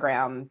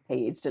Instagram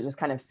page to just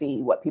kind of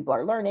see what people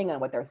are learning and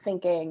what they're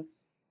thinking.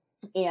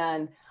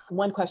 And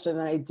one question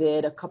that I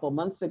did a couple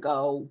months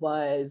ago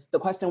was the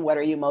question, what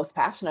are you most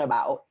passionate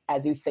about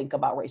as you think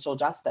about racial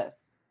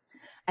justice?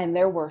 And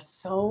there were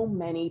so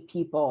many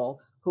people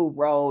who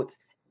wrote,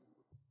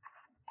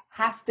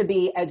 has to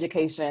be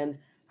education,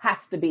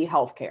 has to be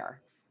healthcare.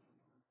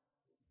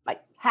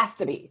 Like, has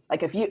to be.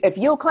 Like, if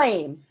you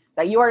claim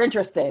that you are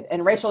interested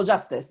in racial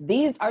justice,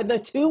 these are the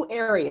two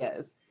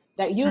areas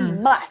that you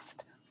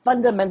must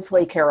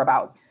fundamentally care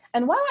about.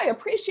 And while I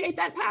appreciate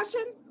that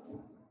passion,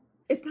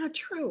 it's not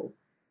true.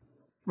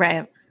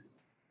 Right.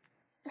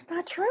 It's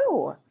not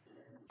true.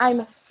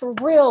 I'm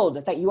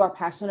thrilled that you are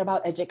passionate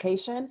about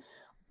education,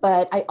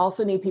 but I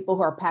also need people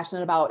who are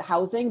passionate about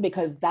housing,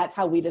 because that's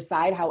how we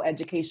decide how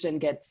education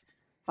gets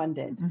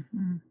funded.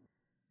 Mm-hmm.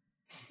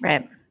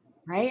 Right.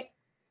 Right?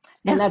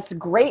 Yeah. And that's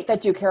great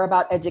that you care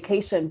about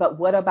education, but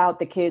what about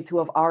the kids who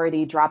have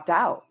already dropped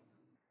out?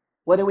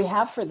 What do we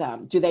have for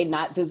them? Do they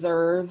not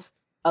deserve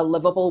a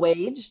livable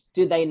wage?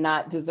 Do they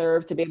not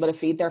deserve to be able to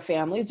feed their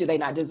families? Do they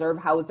not deserve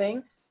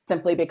housing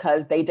simply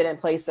because they didn't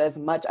place as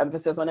much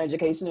emphasis on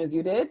education as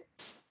you did?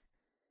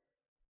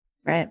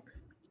 Right.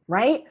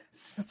 Right?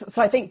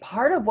 So I think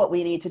part of what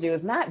we need to do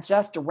is not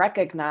just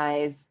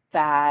recognize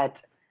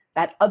that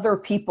other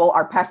people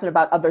are passionate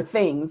about other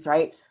things,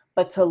 right?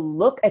 But to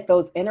look at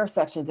those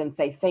intersections and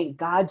say, thank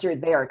God you're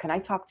there. Can I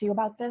talk to you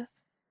about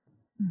this?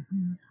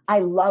 Mm-hmm. I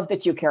love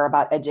that you care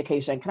about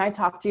education. Can I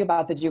talk to you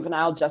about the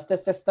juvenile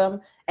justice system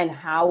and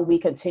how we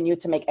continue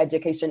to make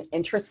education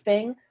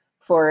interesting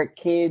for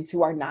kids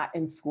who are not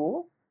in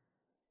school?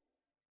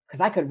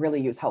 Because I could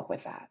really use help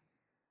with that.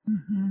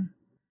 Mm-hmm.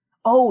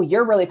 Oh,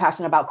 you're really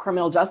passionate about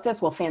criminal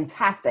justice? Well,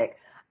 fantastic.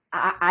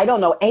 I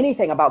don't know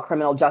anything about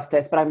criminal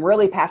justice, but I'm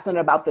really passionate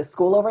about this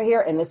school over here,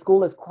 and this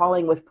school is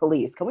crawling with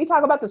police. Can we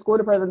talk about the school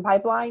to prison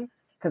pipeline?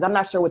 Because I'm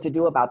not sure what to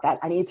do about that.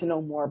 I need to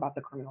know more about the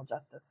criminal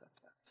justice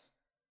system.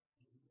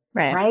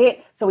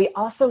 Right? So we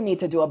also need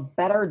to do a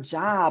better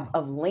job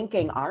of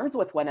linking arms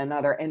with one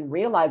another and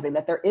realizing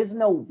that there is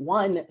no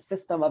one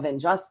system of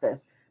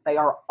injustice. They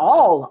are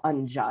all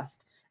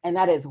unjust. And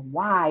that is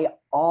why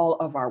all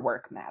of our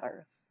work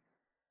matters.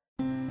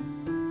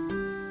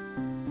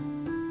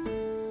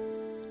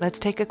 Let's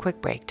take a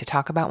quick break to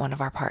talk about one of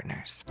our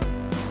partners.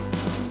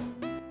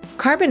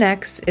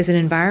 CarbonX is an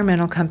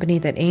environmental company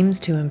that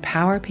aims to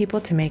empower people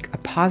to make a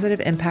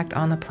positive impact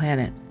on the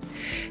planet.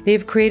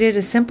 They've created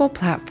a simple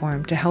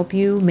platform to help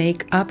you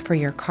make up for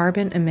your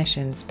carbon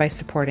emissions by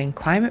supporting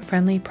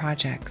climate-friendly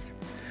projects.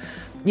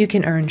 You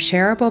can earn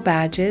shareable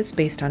badges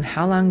based on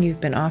how long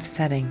you've been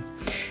offsetting,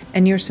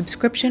 and your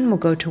subscription will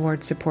go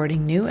towards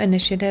supporting new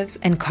initiatives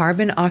and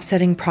carbon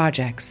offsetting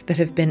projects that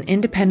have been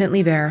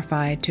independently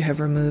verified to have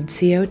removed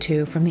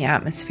CO2 from the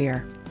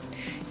atmosphere.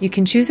 You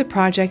can choose a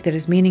project that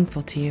is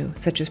meaningful to you,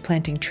 such as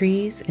planting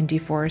trees in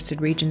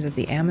deforested regions of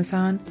the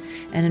Amazon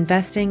and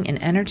investing in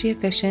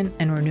energy-efficient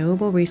and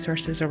renewable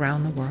resources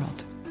around the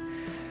world.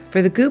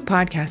 For the Goop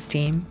podcast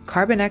team,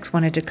 CarbonX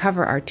wanted to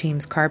cover our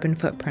team's carbon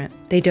footprint.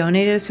 They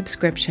donated a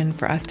subscription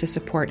for us to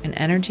support an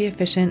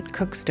energy-efficient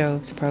cook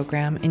stoves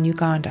program in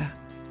Uganda.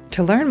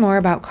 To learn more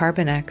about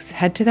CarbonX,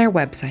 head to their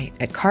website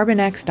at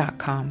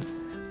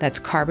carbonx.com. That's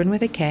carbon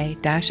with a K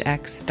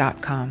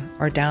 -x.com,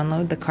 or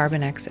download the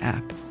CarbonX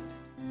app.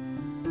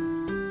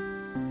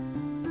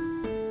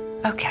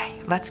 Okay,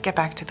 let's get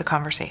back to the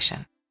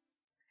conversation.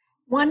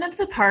 One of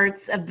the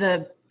parts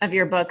of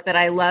your book that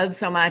I love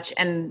so much,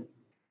 and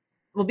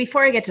well,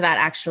 before I get to that,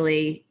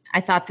 actually,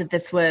 I thought that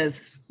this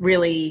was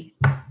really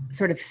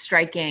sort of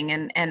striking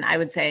and I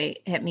would say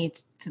hit me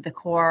to the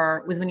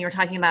core, was when you were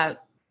talking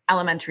about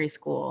elementary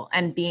school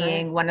and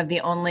being one of the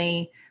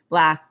only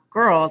Black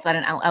girls at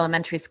an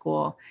elementary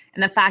school,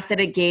 and the fact that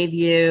it gave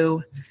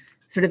you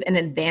sort of an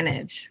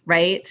advantage,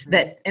 right? Mm-hmm.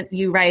 That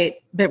you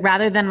write, but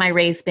rather than my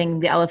race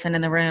being the elephant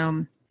in the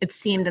room, it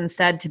seemed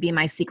instead to be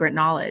my secret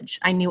knowledge.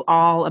 I knew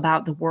all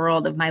about the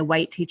world of my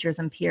white teachers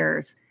and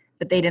peers,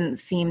 but they didn't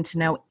seem to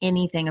know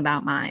anything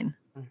about mine.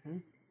 Mm-hmm.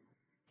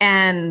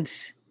 And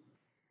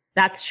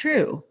that's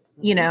true.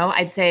 Mm-hmm. You know,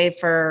 I'd say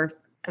for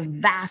a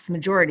vast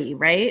majority,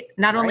 right?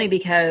 Not only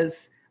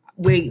because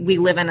we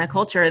live in a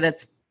culture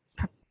that's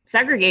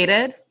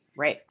segregated,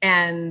 right?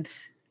 And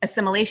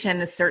assimilation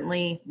is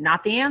certainly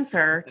not the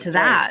answer to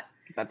that.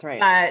 That's right.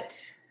 But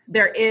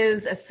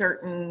there's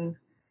an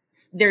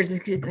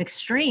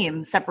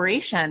extreme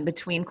separation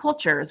between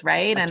cultures,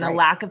 right? That's and right. A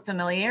lack of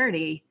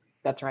familiarity.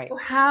 That's right.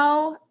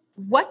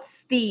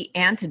 What's the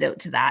antidote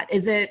to that?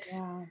 Is it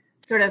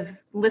sort of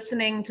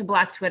listening to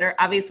Black Twitter,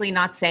 obviously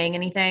not saying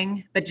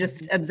anything, but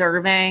just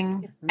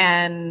observing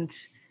and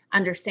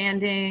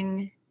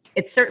understanding?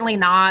 It's certainly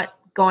not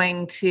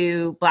going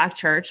to Black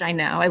church. I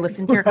know. I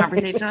listened to your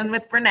conversation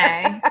with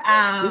Brene.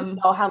 Do you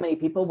know how many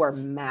people were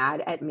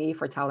mad at me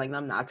for telling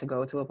them not to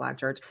go to a Black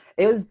church?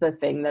 It was the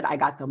thing that I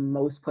got the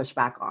most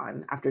pushback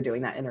on after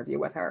doing that interview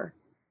with her.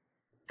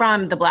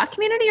 From the Black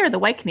community or the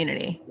white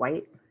community?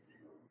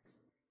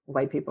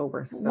 White people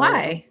were so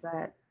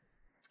upset.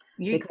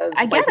 Because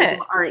I get white it.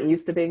 People aren't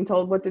used to being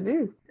told what to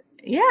do.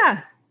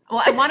 Yeah.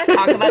 Well, I want to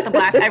talk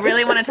about I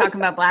really want to talk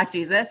about Black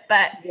Jesus,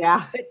 but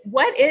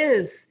what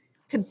is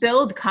to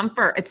build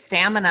comfort, it's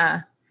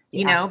stamina,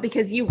 you know,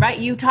 because you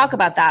talk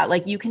about that,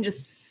 like you can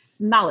just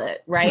smell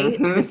it, right?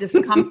 The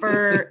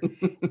discomfort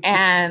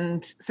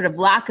and sort of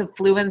lack of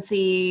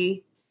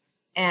fluency.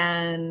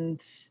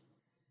 And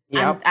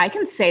I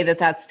can say that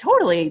that's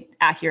totally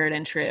accurate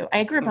and true.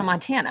 I grew up in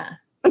Montana,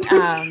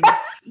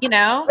 you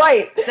know?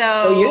 Right.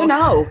 So you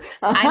know.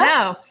 I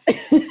know.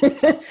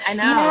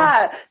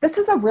 Yeah. This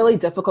is a really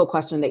difficult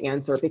question to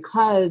answer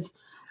because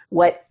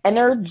what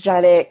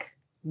energetic,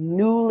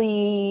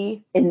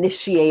 newly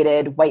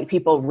initiated white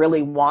people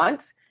really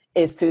want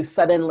is to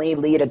suddenly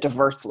lead a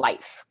diverse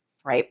life,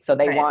 right? So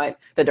they want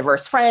the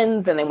diverse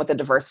friends and they want the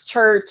diverse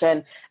church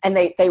and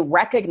they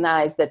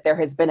recognize that there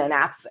has been an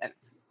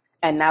absence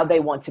and now they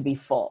want to be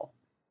full.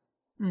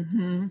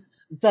 Mm-hmm.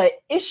 The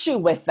issue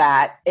with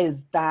that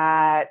is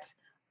that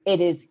it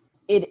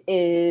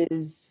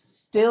is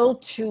still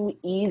too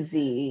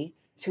easy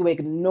to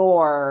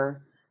ignore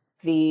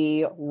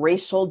the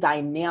racial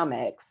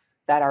dynamics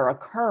that are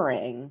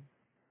occurring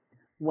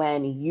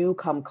when you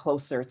come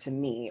closer to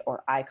me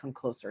or I come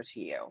closer to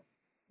you.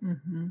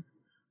 Mm-hmm.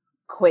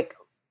 Quick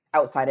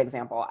outside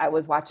example. I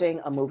was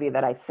watching a movie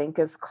that I think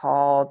is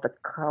called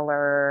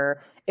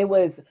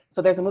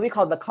there's a movie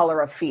called The Color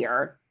of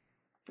Fear.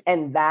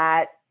 And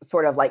that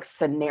sort of like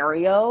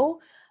scenario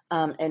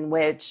in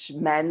which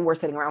men were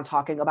sitting around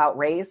talking about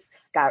race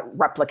got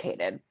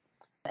replicated.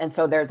 And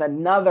so there's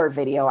another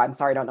video, I'm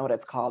sorry, I don't know what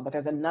it's called, but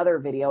there's another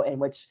video in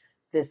which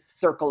this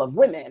circle of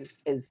women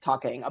is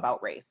talking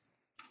about race.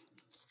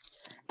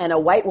 And a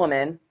white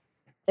woman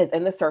is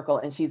in the circle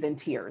and she's in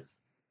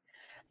tears.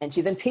 And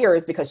she's in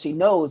tears because she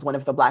knows one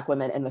of the Black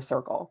women in the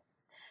circle.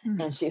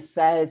 Mm-hmm. And she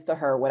says to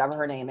her, whatever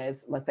her name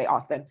is, let's say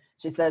Austin,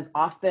 she says,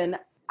 Austin,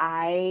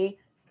 I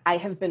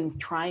have been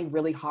trying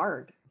really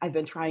hard. I've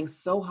been trying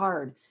so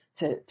hard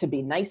to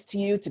be nice to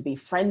you, to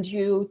befriend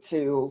you,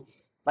 to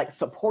like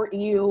support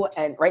you,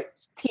 and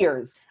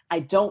tears. I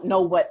don't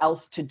know what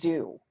else to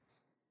do.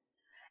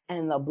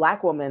 And the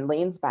Black woman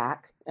leans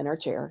back in her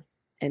chair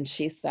and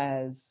she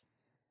says,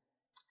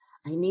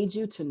 I need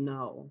you to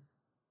know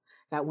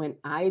that when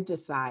I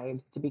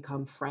decide to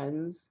become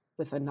friends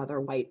with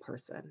another white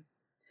person,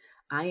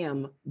 I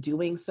am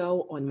doing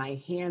so on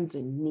my hands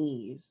and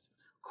knees,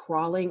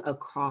 crawling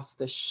across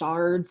the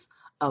shards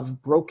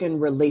of broken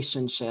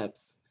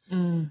relationships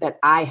that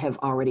I have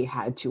already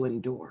had to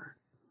endure.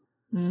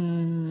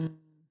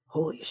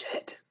 Holy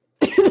shit.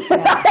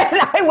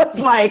 I was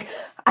like,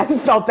 I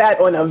felt that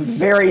on a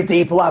very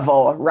deep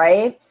level,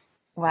 right?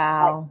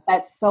 Wow.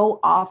 That's so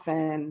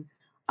often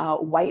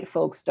white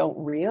folks don't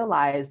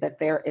realize that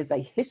there is a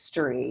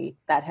history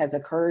that has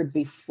occurred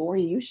before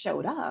you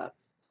showed up.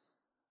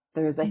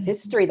 There's a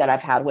history that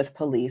I've had with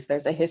police.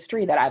 There's a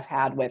history that I've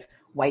had with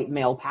white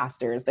male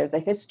pastors. There's a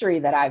history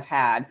that I've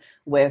had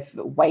with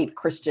white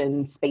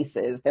Christian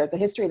spaces. There's a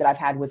history that I've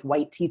had with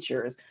white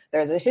teachers.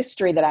 There's a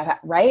history that I've had,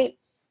 right?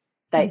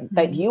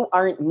 that you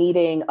aren't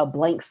meeting a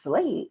blank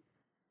slate.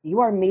 You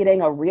are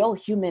meeting a real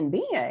human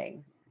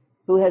being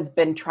who has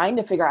been trying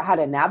to figure out how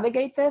to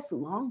navigate this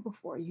long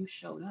before you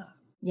showed up.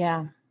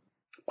 Yeah.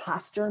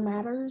 Posture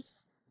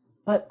matters,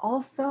 but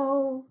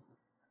also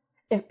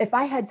if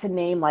I had to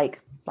name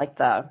like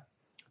the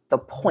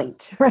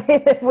point, right?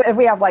 If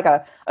we have like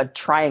a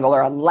triangle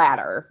or a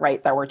ladder,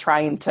 right, that we're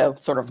trying to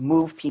sort of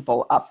move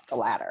people up the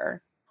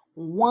ladder,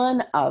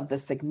 one of the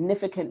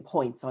significant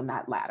points on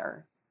that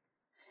ladder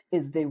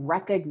is the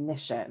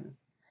recognition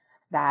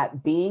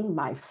that being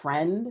my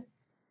friend,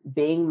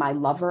 being my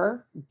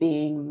lover,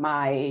 being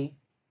my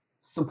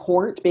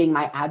support, being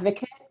my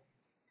advocate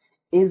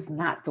is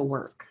not the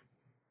work.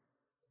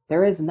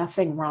 There is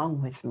nothing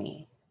wrong with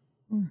me.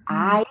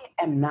 I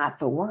am not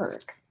the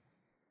work.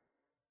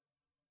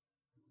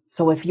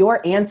 So if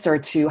your answer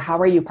to how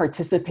are you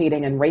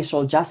participating in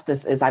racial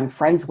justice is I'm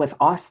friends with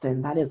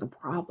Austin, that is a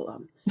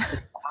problem.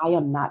 I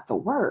am not the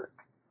work,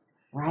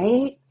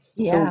 right?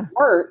 Yeah. The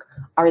work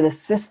are the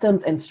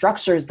systems and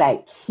structures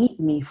that keep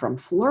me from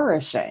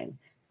flourishing.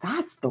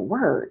 That's the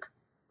work.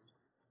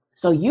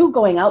 So you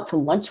going out to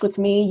lunch with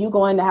me, you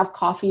going to have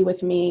coffee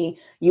with me,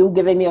 you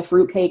giving me a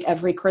fruitcake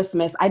every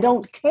Christmas, I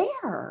don't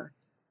care.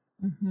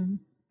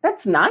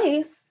 That's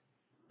nice,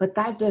 but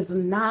that does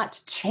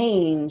not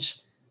change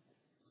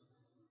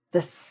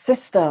the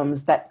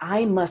systems that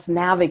I must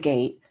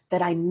navigate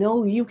that I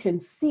know you can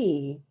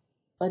see,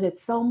 but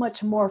it's so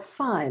much more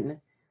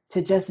fun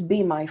to just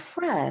be my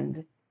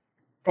friend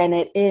than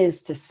it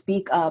is to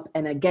speak up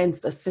and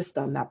against a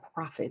system that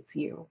profits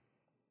you.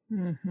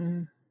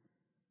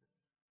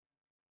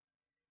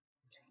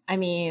 I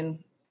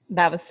mean,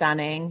 that was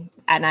stunning.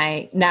 And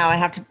I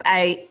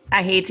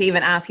hate to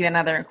even ask you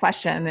another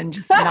question and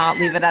just not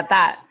leave it at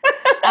that.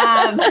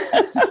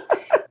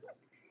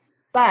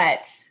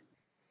 But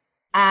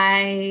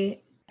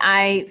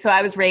so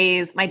I was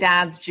raised, my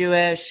dad's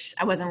Jewish.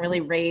 I wasn't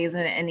really raised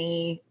in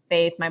any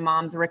faith. My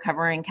mom's a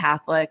recovering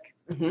Catholic.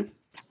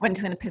 Went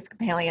to an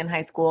Episcopalian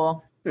high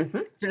school,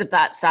 sort of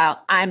that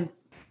style. I'm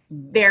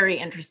very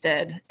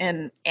interested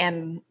in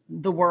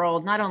the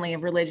world, not only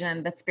of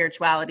religion, but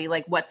spirituality,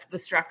 like what's the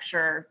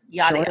structure,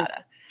 yada,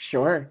 yada.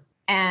 Sure.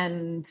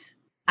 And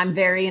I'm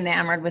very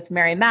enamored with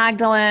Mary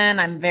Magdalene.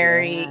 I'm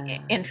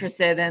very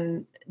interested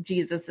in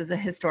Jesus as a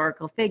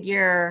historical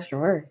figure.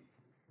 Sure.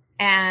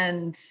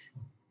 And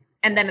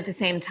then at the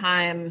same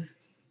time,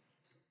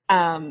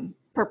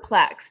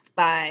 perplexed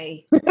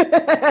by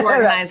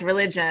organized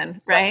religion,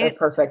 right? Such a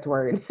perfect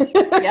word.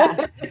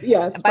 Yeah.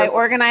 Yes. By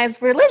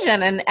organized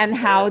religion and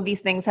how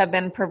these things have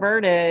been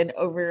perverted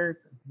over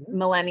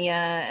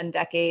millennia and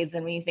decades.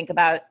 And when you think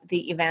about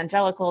the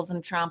evangelicals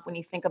and Trump, when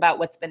you think about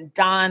what's been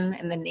done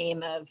in the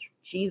name of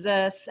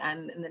Jesus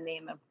and in the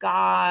name of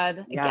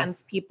God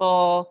against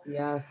people.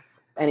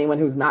 Yes. Anyone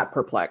who's not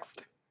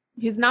perplexed.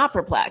 Who's not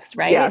perplexed,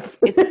 right?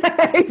 Yes.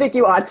 I think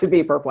you ought to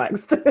be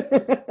perplexed.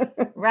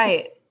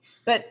 Right.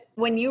 But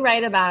when you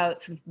write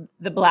about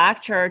the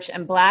Black church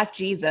and Black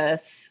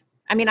Jesus,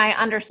 I mean, I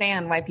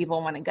understand why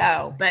people want to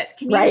go, but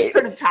can you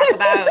sort of talk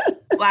about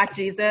Black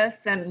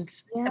Jesus and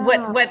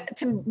what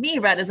to me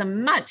read is a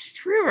much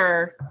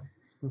truer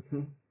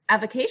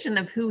evocation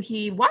of who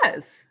he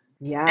was.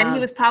 Yeah. And he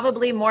was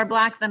probably more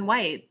Black than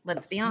white,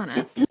 let's be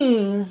honest.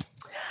 That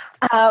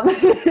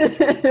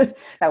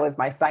was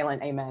my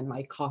silent amen,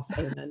 my cough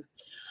amen.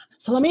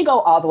 So let me go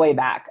all the way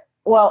back.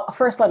 Well,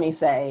 first, let me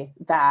say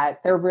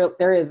that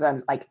there is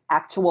an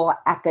actual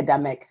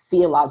academic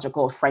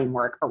theological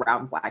framework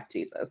around Black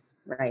Jesus,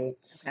 right?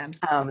 Okay.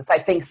 So I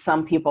think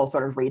some people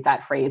sort of read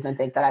that phrase and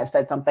think that I've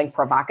said something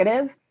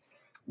provocative,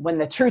 when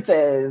the truth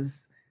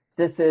is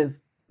this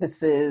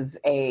is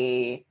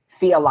a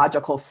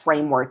theological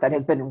framework that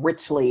has been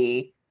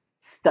richly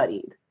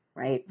studied,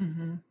 right?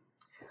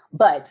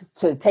 But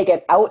to take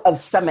it out of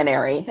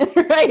seminary,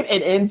 right,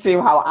 and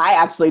into how I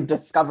actually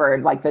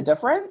discovered the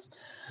difference.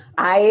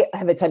 I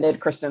have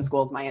attended Christian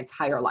schools my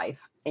entire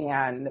life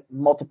and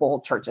multiple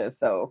churches.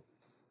 So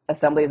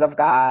Assemblies of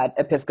God,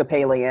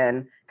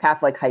 Episcopalian,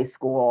 Catholic high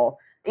school.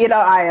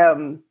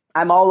 I'm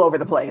all over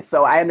the place.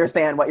 So I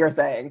understand what you're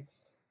saying.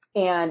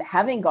 And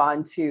having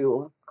gone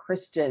to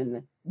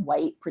Christian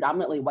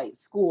predominantly white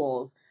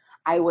schools,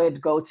 I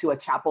would go to a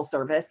chapel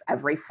service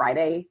every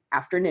Friday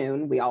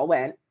afternoon. We all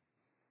went.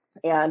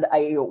 And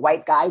a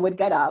white guy would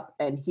get up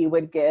and he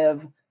would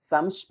give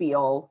some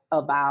spiel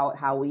about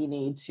how we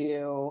need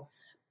to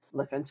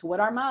listen to what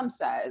our mom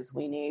says.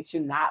 We need to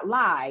not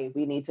lie.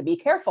 We need to be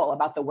careful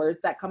about the words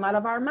that come out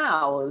of our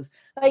mouths.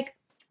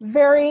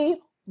 Very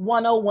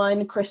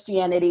 101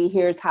 Christianity.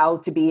 Here's how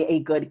to be a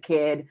good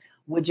kid.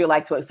 Would you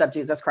like to accept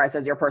Jesus Christ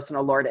as your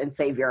personal Lord and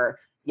Savior?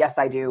 Yes,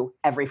 I do.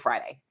 Every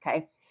Friday.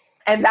 Okay.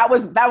 And that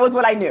was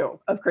what I knew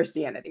of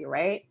Christianity,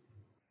 right?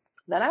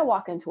 Then I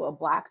walk into a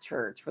Black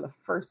church for the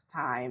first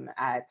time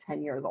at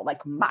 10 years old,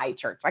 my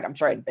church. I'm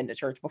sure I'd been to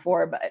church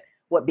before, but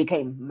what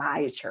became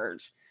my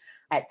church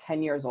at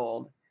 10 years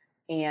old.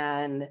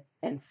 And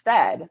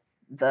instead,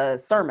 the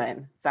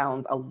sermon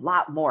sounds a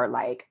lot more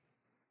like,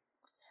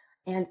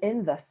 and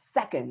in the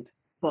second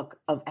book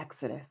of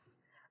Exodus,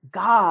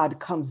 God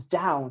comes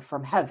down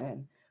from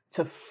heaven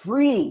to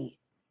free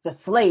the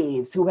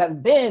slaves who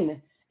have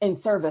been in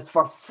service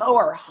for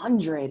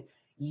 400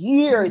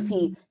 years.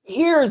 He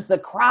hears the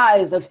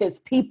cries of his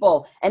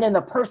people, and in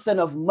the person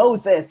of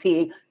Moses,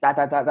 he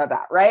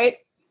right?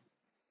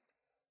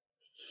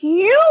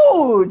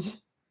 Huge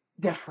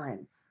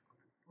difference.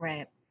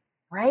 Right.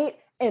 Right?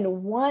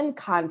 In one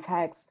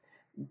context,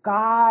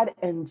 God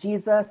and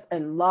Jesus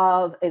and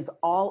love is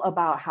all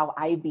about how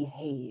I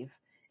behave.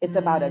 It's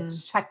about a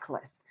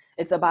checklist.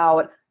 It's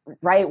about,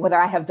 right, whether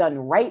I have done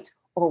right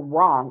or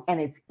wrong,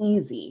 and it's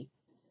easy.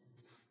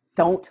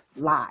 Don't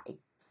lie.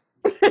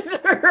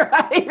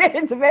 Right?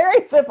 It's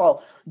very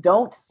simple.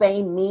 Don't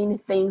say mean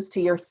things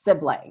to your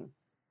sibling.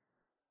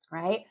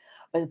 Right?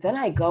 But then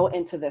I go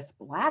into this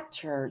Black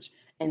church,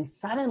 and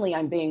suddenly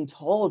I'm being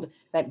told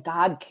that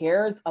God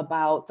cares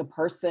about the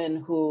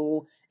person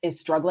who is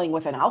struggling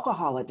with an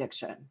alcohol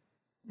addiction.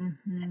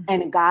 Mm-hmm.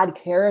 And God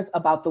cares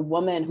about the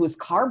woman whose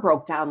car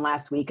broke down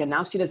last week and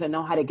now she doesn't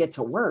know how to get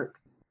to work.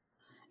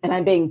 And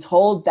I'm being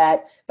told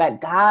that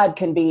God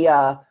can be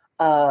a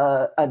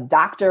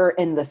doctor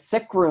in the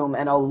sick room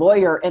and a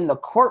lawyer in the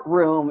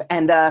courtroom,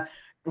 and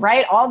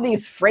right, all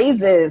these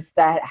phrases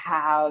that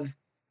have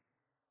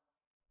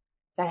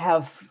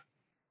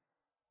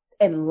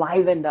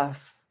enlivened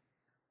us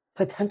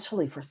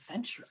potentially for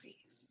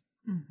centuries.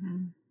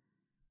 Mm-hmm.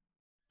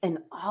 And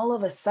all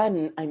of a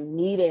sudden, I'm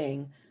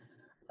meeting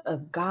a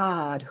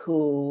God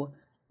who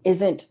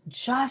isn't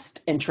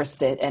just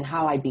interested in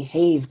how I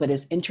behave, but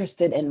is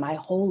interested in my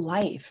whole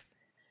life,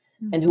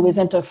 and who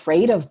isn't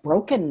afraid of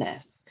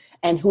brokenness,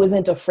 and who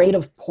isn't afraid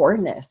of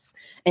poorness,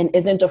 and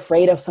isn't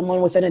afraid of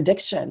someone with an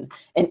addiction,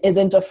 and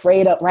isn't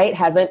afraid of, right,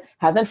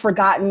 hasn't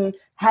forgotten,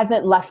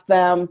 hasn't left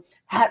them,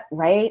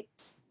 right?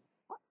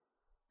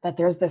 That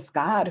there's this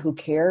God who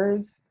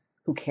cares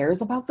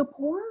about the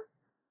poor,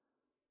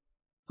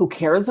 who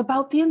cares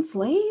about the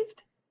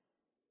enslaved,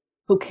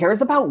 who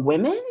cares about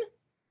women,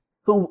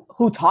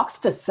 who talks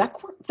to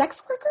sex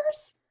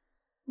workers.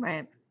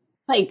 Right.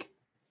 Like,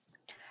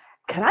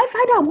 can I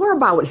find out more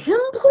about him,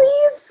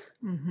 please?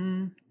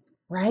 Mm-hmm.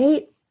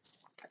 Right?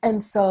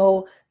 And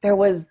so there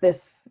was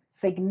this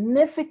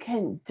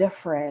significant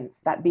difference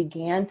that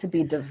began to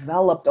be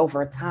developed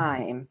over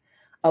time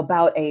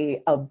about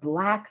a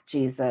Black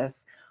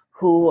Jesus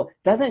who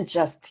doesn't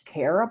just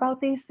care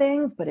about these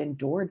things, but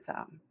endured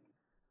them,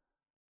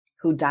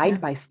 who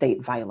died by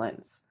state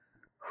violence,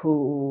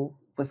 who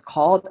was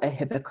called a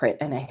hypocrite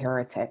and a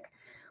heretic,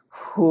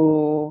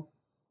 who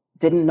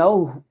didn't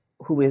know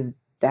who his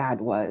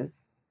dad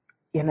was,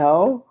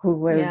 who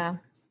was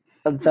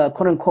the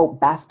quote unquote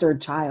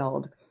bastard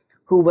child,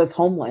 who was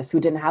homeless, who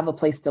didn't have a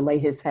place to lay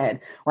his head,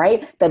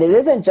 right? That it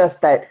isn't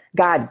just that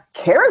God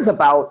cares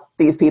about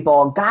these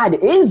people, God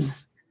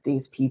is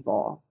these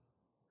people.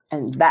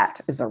 And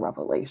that is a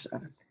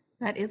revelation.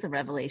 That is a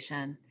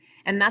revelation.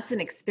 And that's an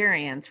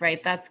experience,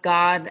 right? That's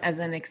God as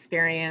an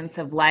experience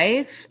of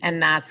life.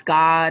 And that's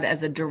God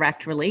as a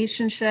direct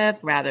relationship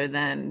rather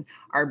than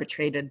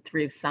arbitrated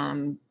through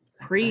some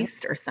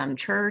priest or some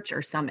church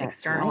or some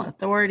external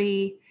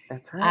authority.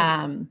 That's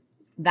right.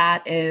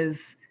 That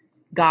is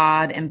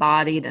God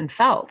embodied and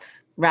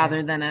felt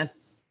rather than a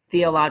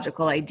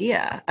theological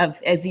idea of,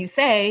 as you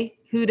say,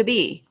 who to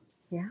be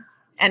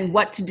and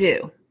what to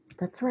do.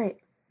 That's right.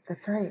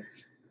 That's right.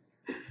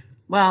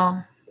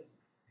 Well,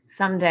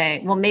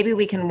 someday, maybe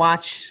we can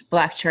watch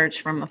Black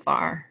Church from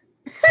afar,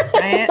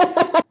 right?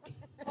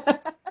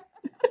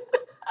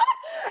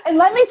 And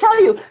let me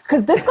tell you,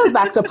 because this goes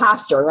back to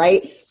posture,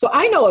 right? So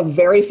I know of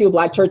very few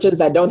Black churches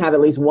that don't have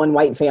at least one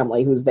white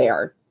family who's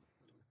there.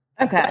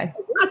 Okay.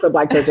 Lots of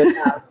Black churches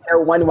have their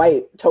one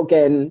white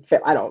token.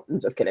 I'm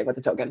just kidding with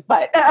the token,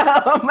 but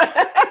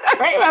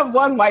right, you have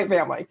one white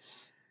family.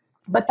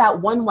 But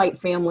that one white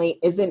family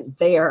isn't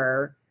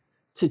there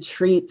to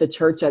treat the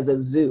church as a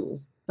zoo.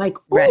 Like,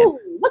 ooh,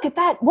 look at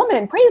that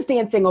woman praise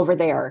dancing over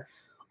there.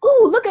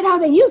 Ooh, look at how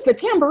they use the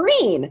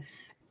tambourine.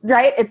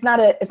 Right? It's not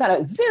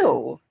a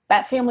zoo.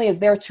 That family is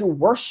there to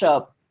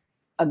worship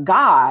a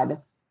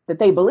God that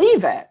they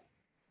believe in.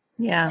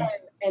 Yeah.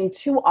 And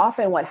too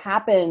often what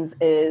happens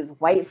is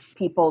white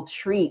people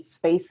treat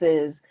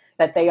spaces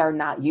that they are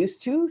not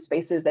used to,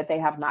 spaces that they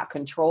have not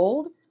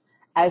controlled,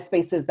 as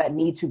spaces that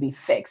need to be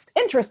fixed.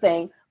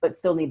 Interesting, but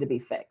still need to be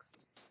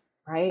fixed.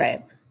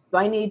 Right? So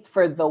I need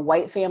for the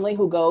white family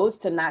who goes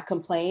to not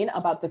complain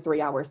about the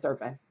 3-hour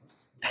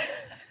service.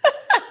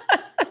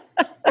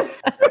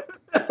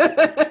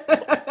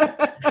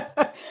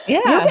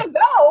 You can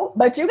go,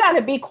 but you got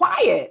to be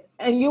quiet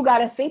and you got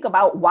to think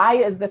about, why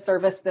is the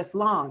service this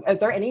long? Are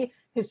there any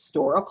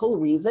historical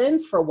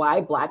reasons for why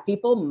Black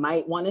people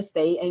might want to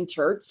stay in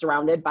church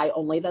surrounded by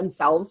only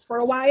themselves for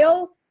a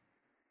while?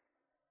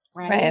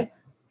 Right.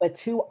 But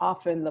too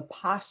often the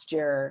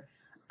posture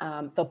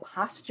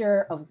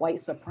of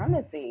white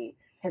supremacy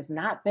has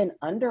not been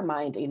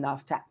undermined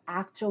enough to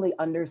actually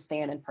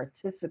understand and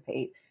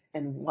participate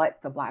in what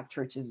the Black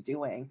church is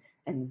doing.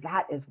 And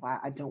that is why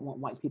I don't want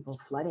white people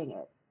flooding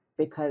it,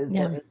 because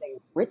there is a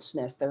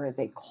richness, there is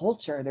a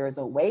culture, there is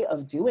a way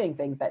of doing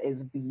things that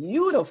is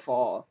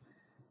beautiful,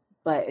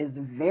 but is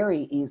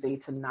very easy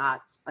to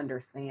not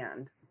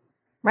understand.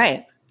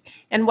 Right.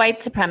 And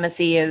white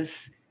supremacy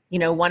is, you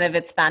know, one of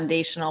its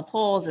foundational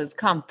poles is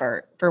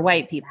comfort for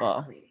white people.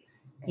 Exactly.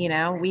 You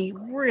know, we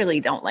really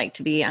don't like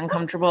to be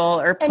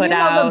uncomfortable or And put you know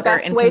out the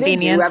best or way to do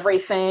inconvenienced.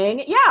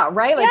 everything. Yeah,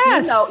 right? Like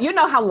Yes. you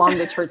know how long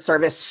the church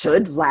service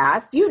should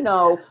last. You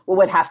know what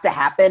would have to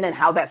happen and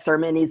how that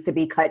sermon needs to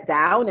be cut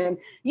down. And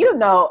you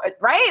know,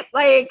 right?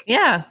 Like,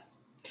 Yeah.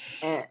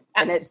 and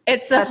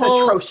It's a that's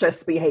whole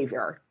atrocious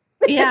behavior.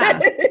 Yeah.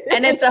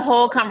 And it's a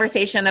whole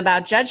conversation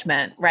about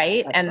judgment,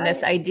 right? That's and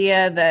this right.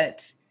 idea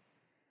that,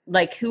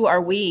 like, who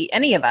are we,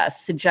 any of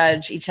us, to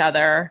judge each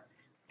other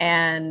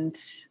and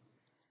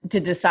to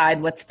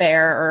decide what's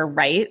fair or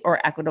right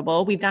or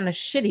equitable? We've done a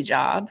shitty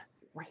job.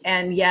 Right.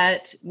 And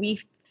yet we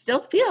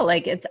still feel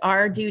like it's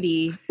our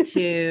duty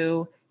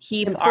to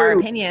keep Improve our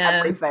opinions.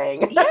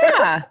 everything.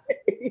 Yeah.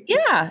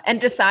 Yeah.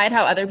 And decide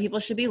how other people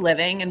should be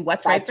living and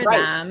what's That's right for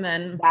right. them.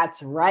 And,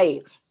 That's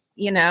right.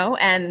 you know,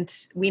 and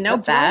we know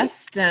That's right.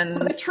 best. And So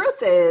the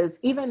truth is,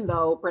 even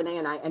though Brene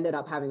and I ended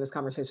up having this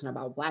conversation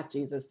about Black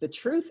Jesus, the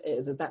truth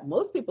is that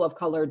most people of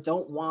color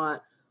don't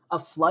want a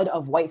flood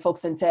of white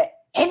folks into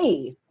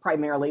any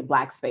primarily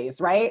Black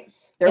space, right?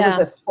 There was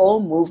this whole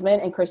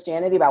movement in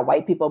Christianity about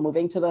white people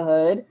moving to the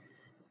hood,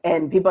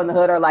 and people in the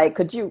hood are like,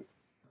 could you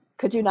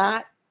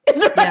not?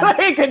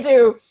 Like,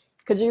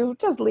 could you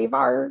just leave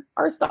our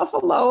stuff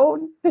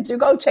alone? Could you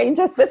go change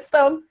a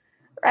system,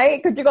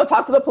 right? Could you go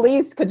talk to the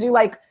police? Could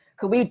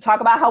we talk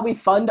about how we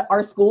fund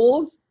our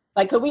schools?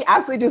 Like, could we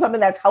actually do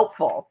something that's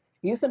helpful?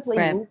 You simply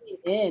moving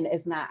in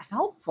is not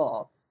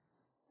helpful.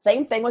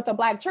 Same thing with the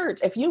Black church.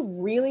 If you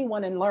really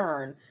want to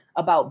learn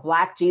about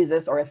Black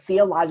Jesus or a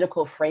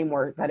theological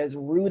framework that is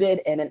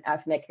rooted in an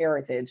ethnic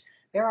heritage,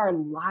 there are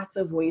lots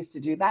of ways to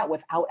do that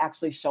without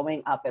actually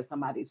showing up at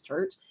somebody's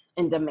church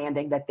and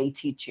demanding that they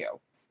teach you.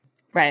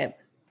 Right.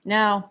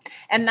 No.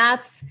 And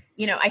that's,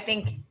 you know, I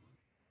think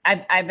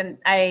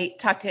I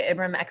talked to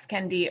Ibram X.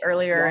 Kendi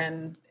earlier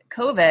in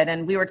COVID,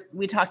 and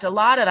we talked a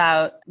lot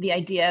about the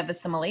idea of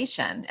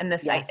assimilation and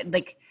this,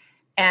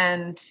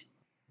 and,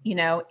 you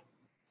know,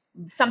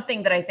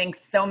 something that I think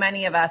so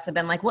many of us have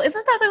been like, well,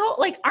 isn't that the whole,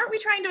 like, aren't we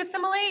trying to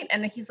assimilate?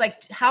 And he's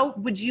like, how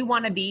would you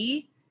want to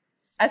be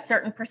a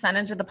certain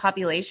percentage of the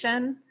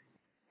population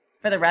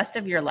for the rest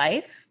of your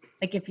life?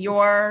 Like, if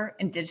you're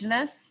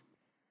indigenous,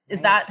 is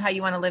that how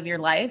you want to live your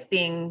life,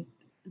 being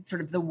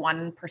sort of the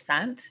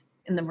 1%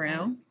 in the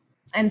room?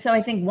 And so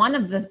I think one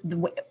of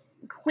the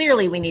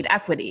clearly we need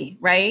equity,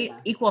 right?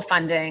 Yes. Equal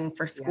funding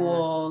for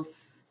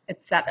schools,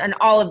 etc. And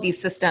all of these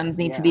systems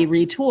need to be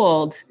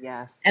retooled.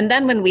 Yes. And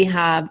then when we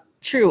have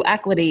true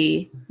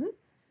equity,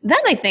 then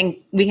I think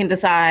we can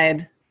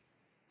decide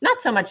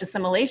not so much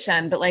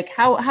assimilation, but like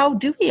how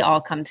do we all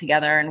come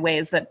together in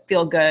ways that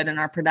feel good and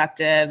are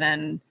productive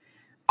and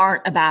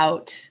aren't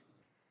about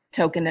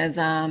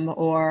tokenism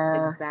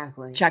or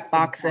check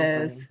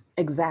boxes.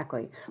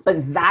 Exactly.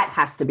 But that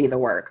has to be the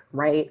work,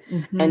 right?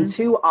 Mm-hmm. And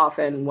too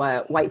often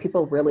what white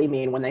people really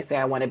mean when they say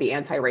I want to be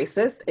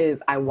anti-racist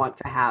is I want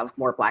to have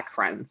more Black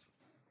friends.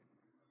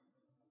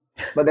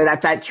 Whether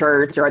that's at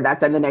church or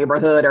that's in the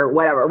neighborhood or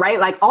whatever, right?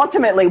 Like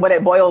ultimately what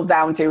it boils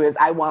down to is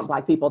I want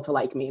Black people to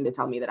like me and to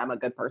tell me that I'm a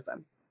good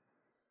person.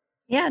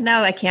 Yeah,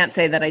 no, I can't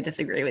say that I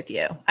disagree with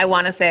you. I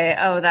want to say,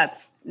 oh,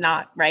 that's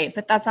not right.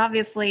 But that's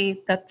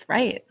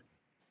right.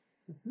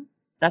 Mm-hmm.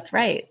 That's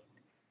right.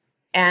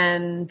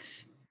 And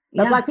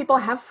but Black people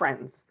have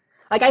friends.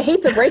 Like, I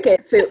hate to break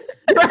it to,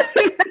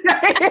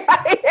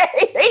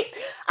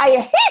 I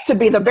hate to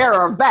be the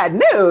bearer of bad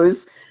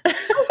news. I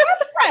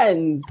have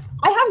friends.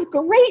 I have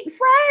great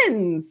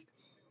friends,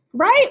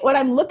 right? What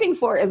I'm looking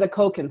for is a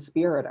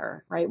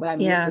co-conspirator, right? What I'm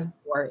looking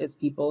for is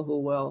people who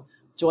will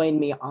join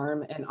me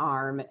arm in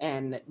arm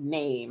and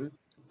name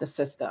the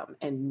system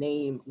and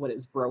name what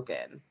is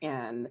broken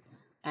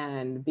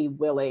and be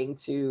willing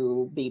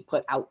to be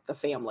put out the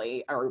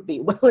family, or be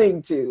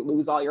willing to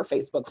lose all your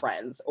Facebook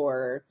friends,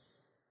 or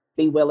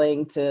be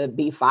willing to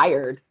be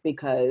fired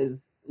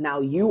because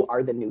now you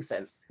are the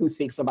nuisance who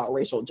speaks about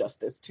racial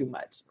justice too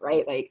much,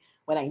 right? Like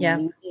what I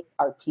need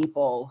are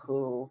people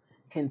who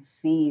can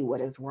see what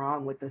is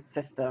wrong with the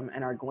system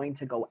and are going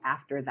to go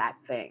after that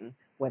thing,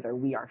 whether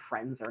we are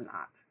friends or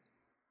not.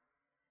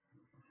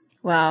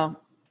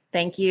 Well,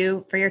 thank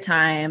you for your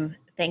time.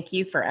 Thank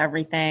you for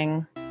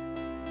everything.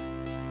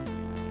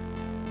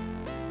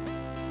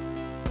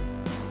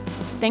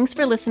 Thanks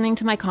for listening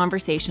to my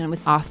conversation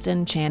with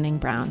Austin Channing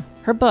Brown.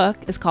 Her book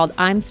is called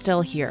I'm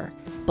Still Here,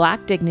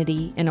 Black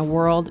Dignity in a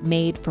World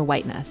Made for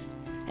Whiteness,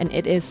 and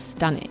it is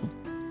stunning.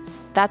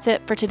 That's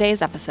it for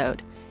today's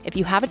episode. If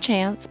you have a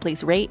chance,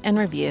 please rate and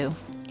review,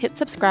 hit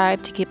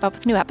subscribe to keep up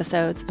with new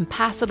episodes, and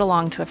pass it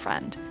along to a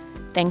friend.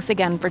 Thanks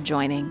again for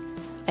joining.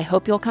 I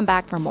hope you'll come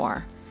back for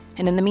more.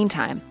 And in the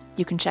meantime,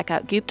 you can check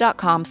out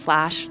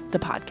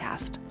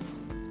goop.com/thepodcast.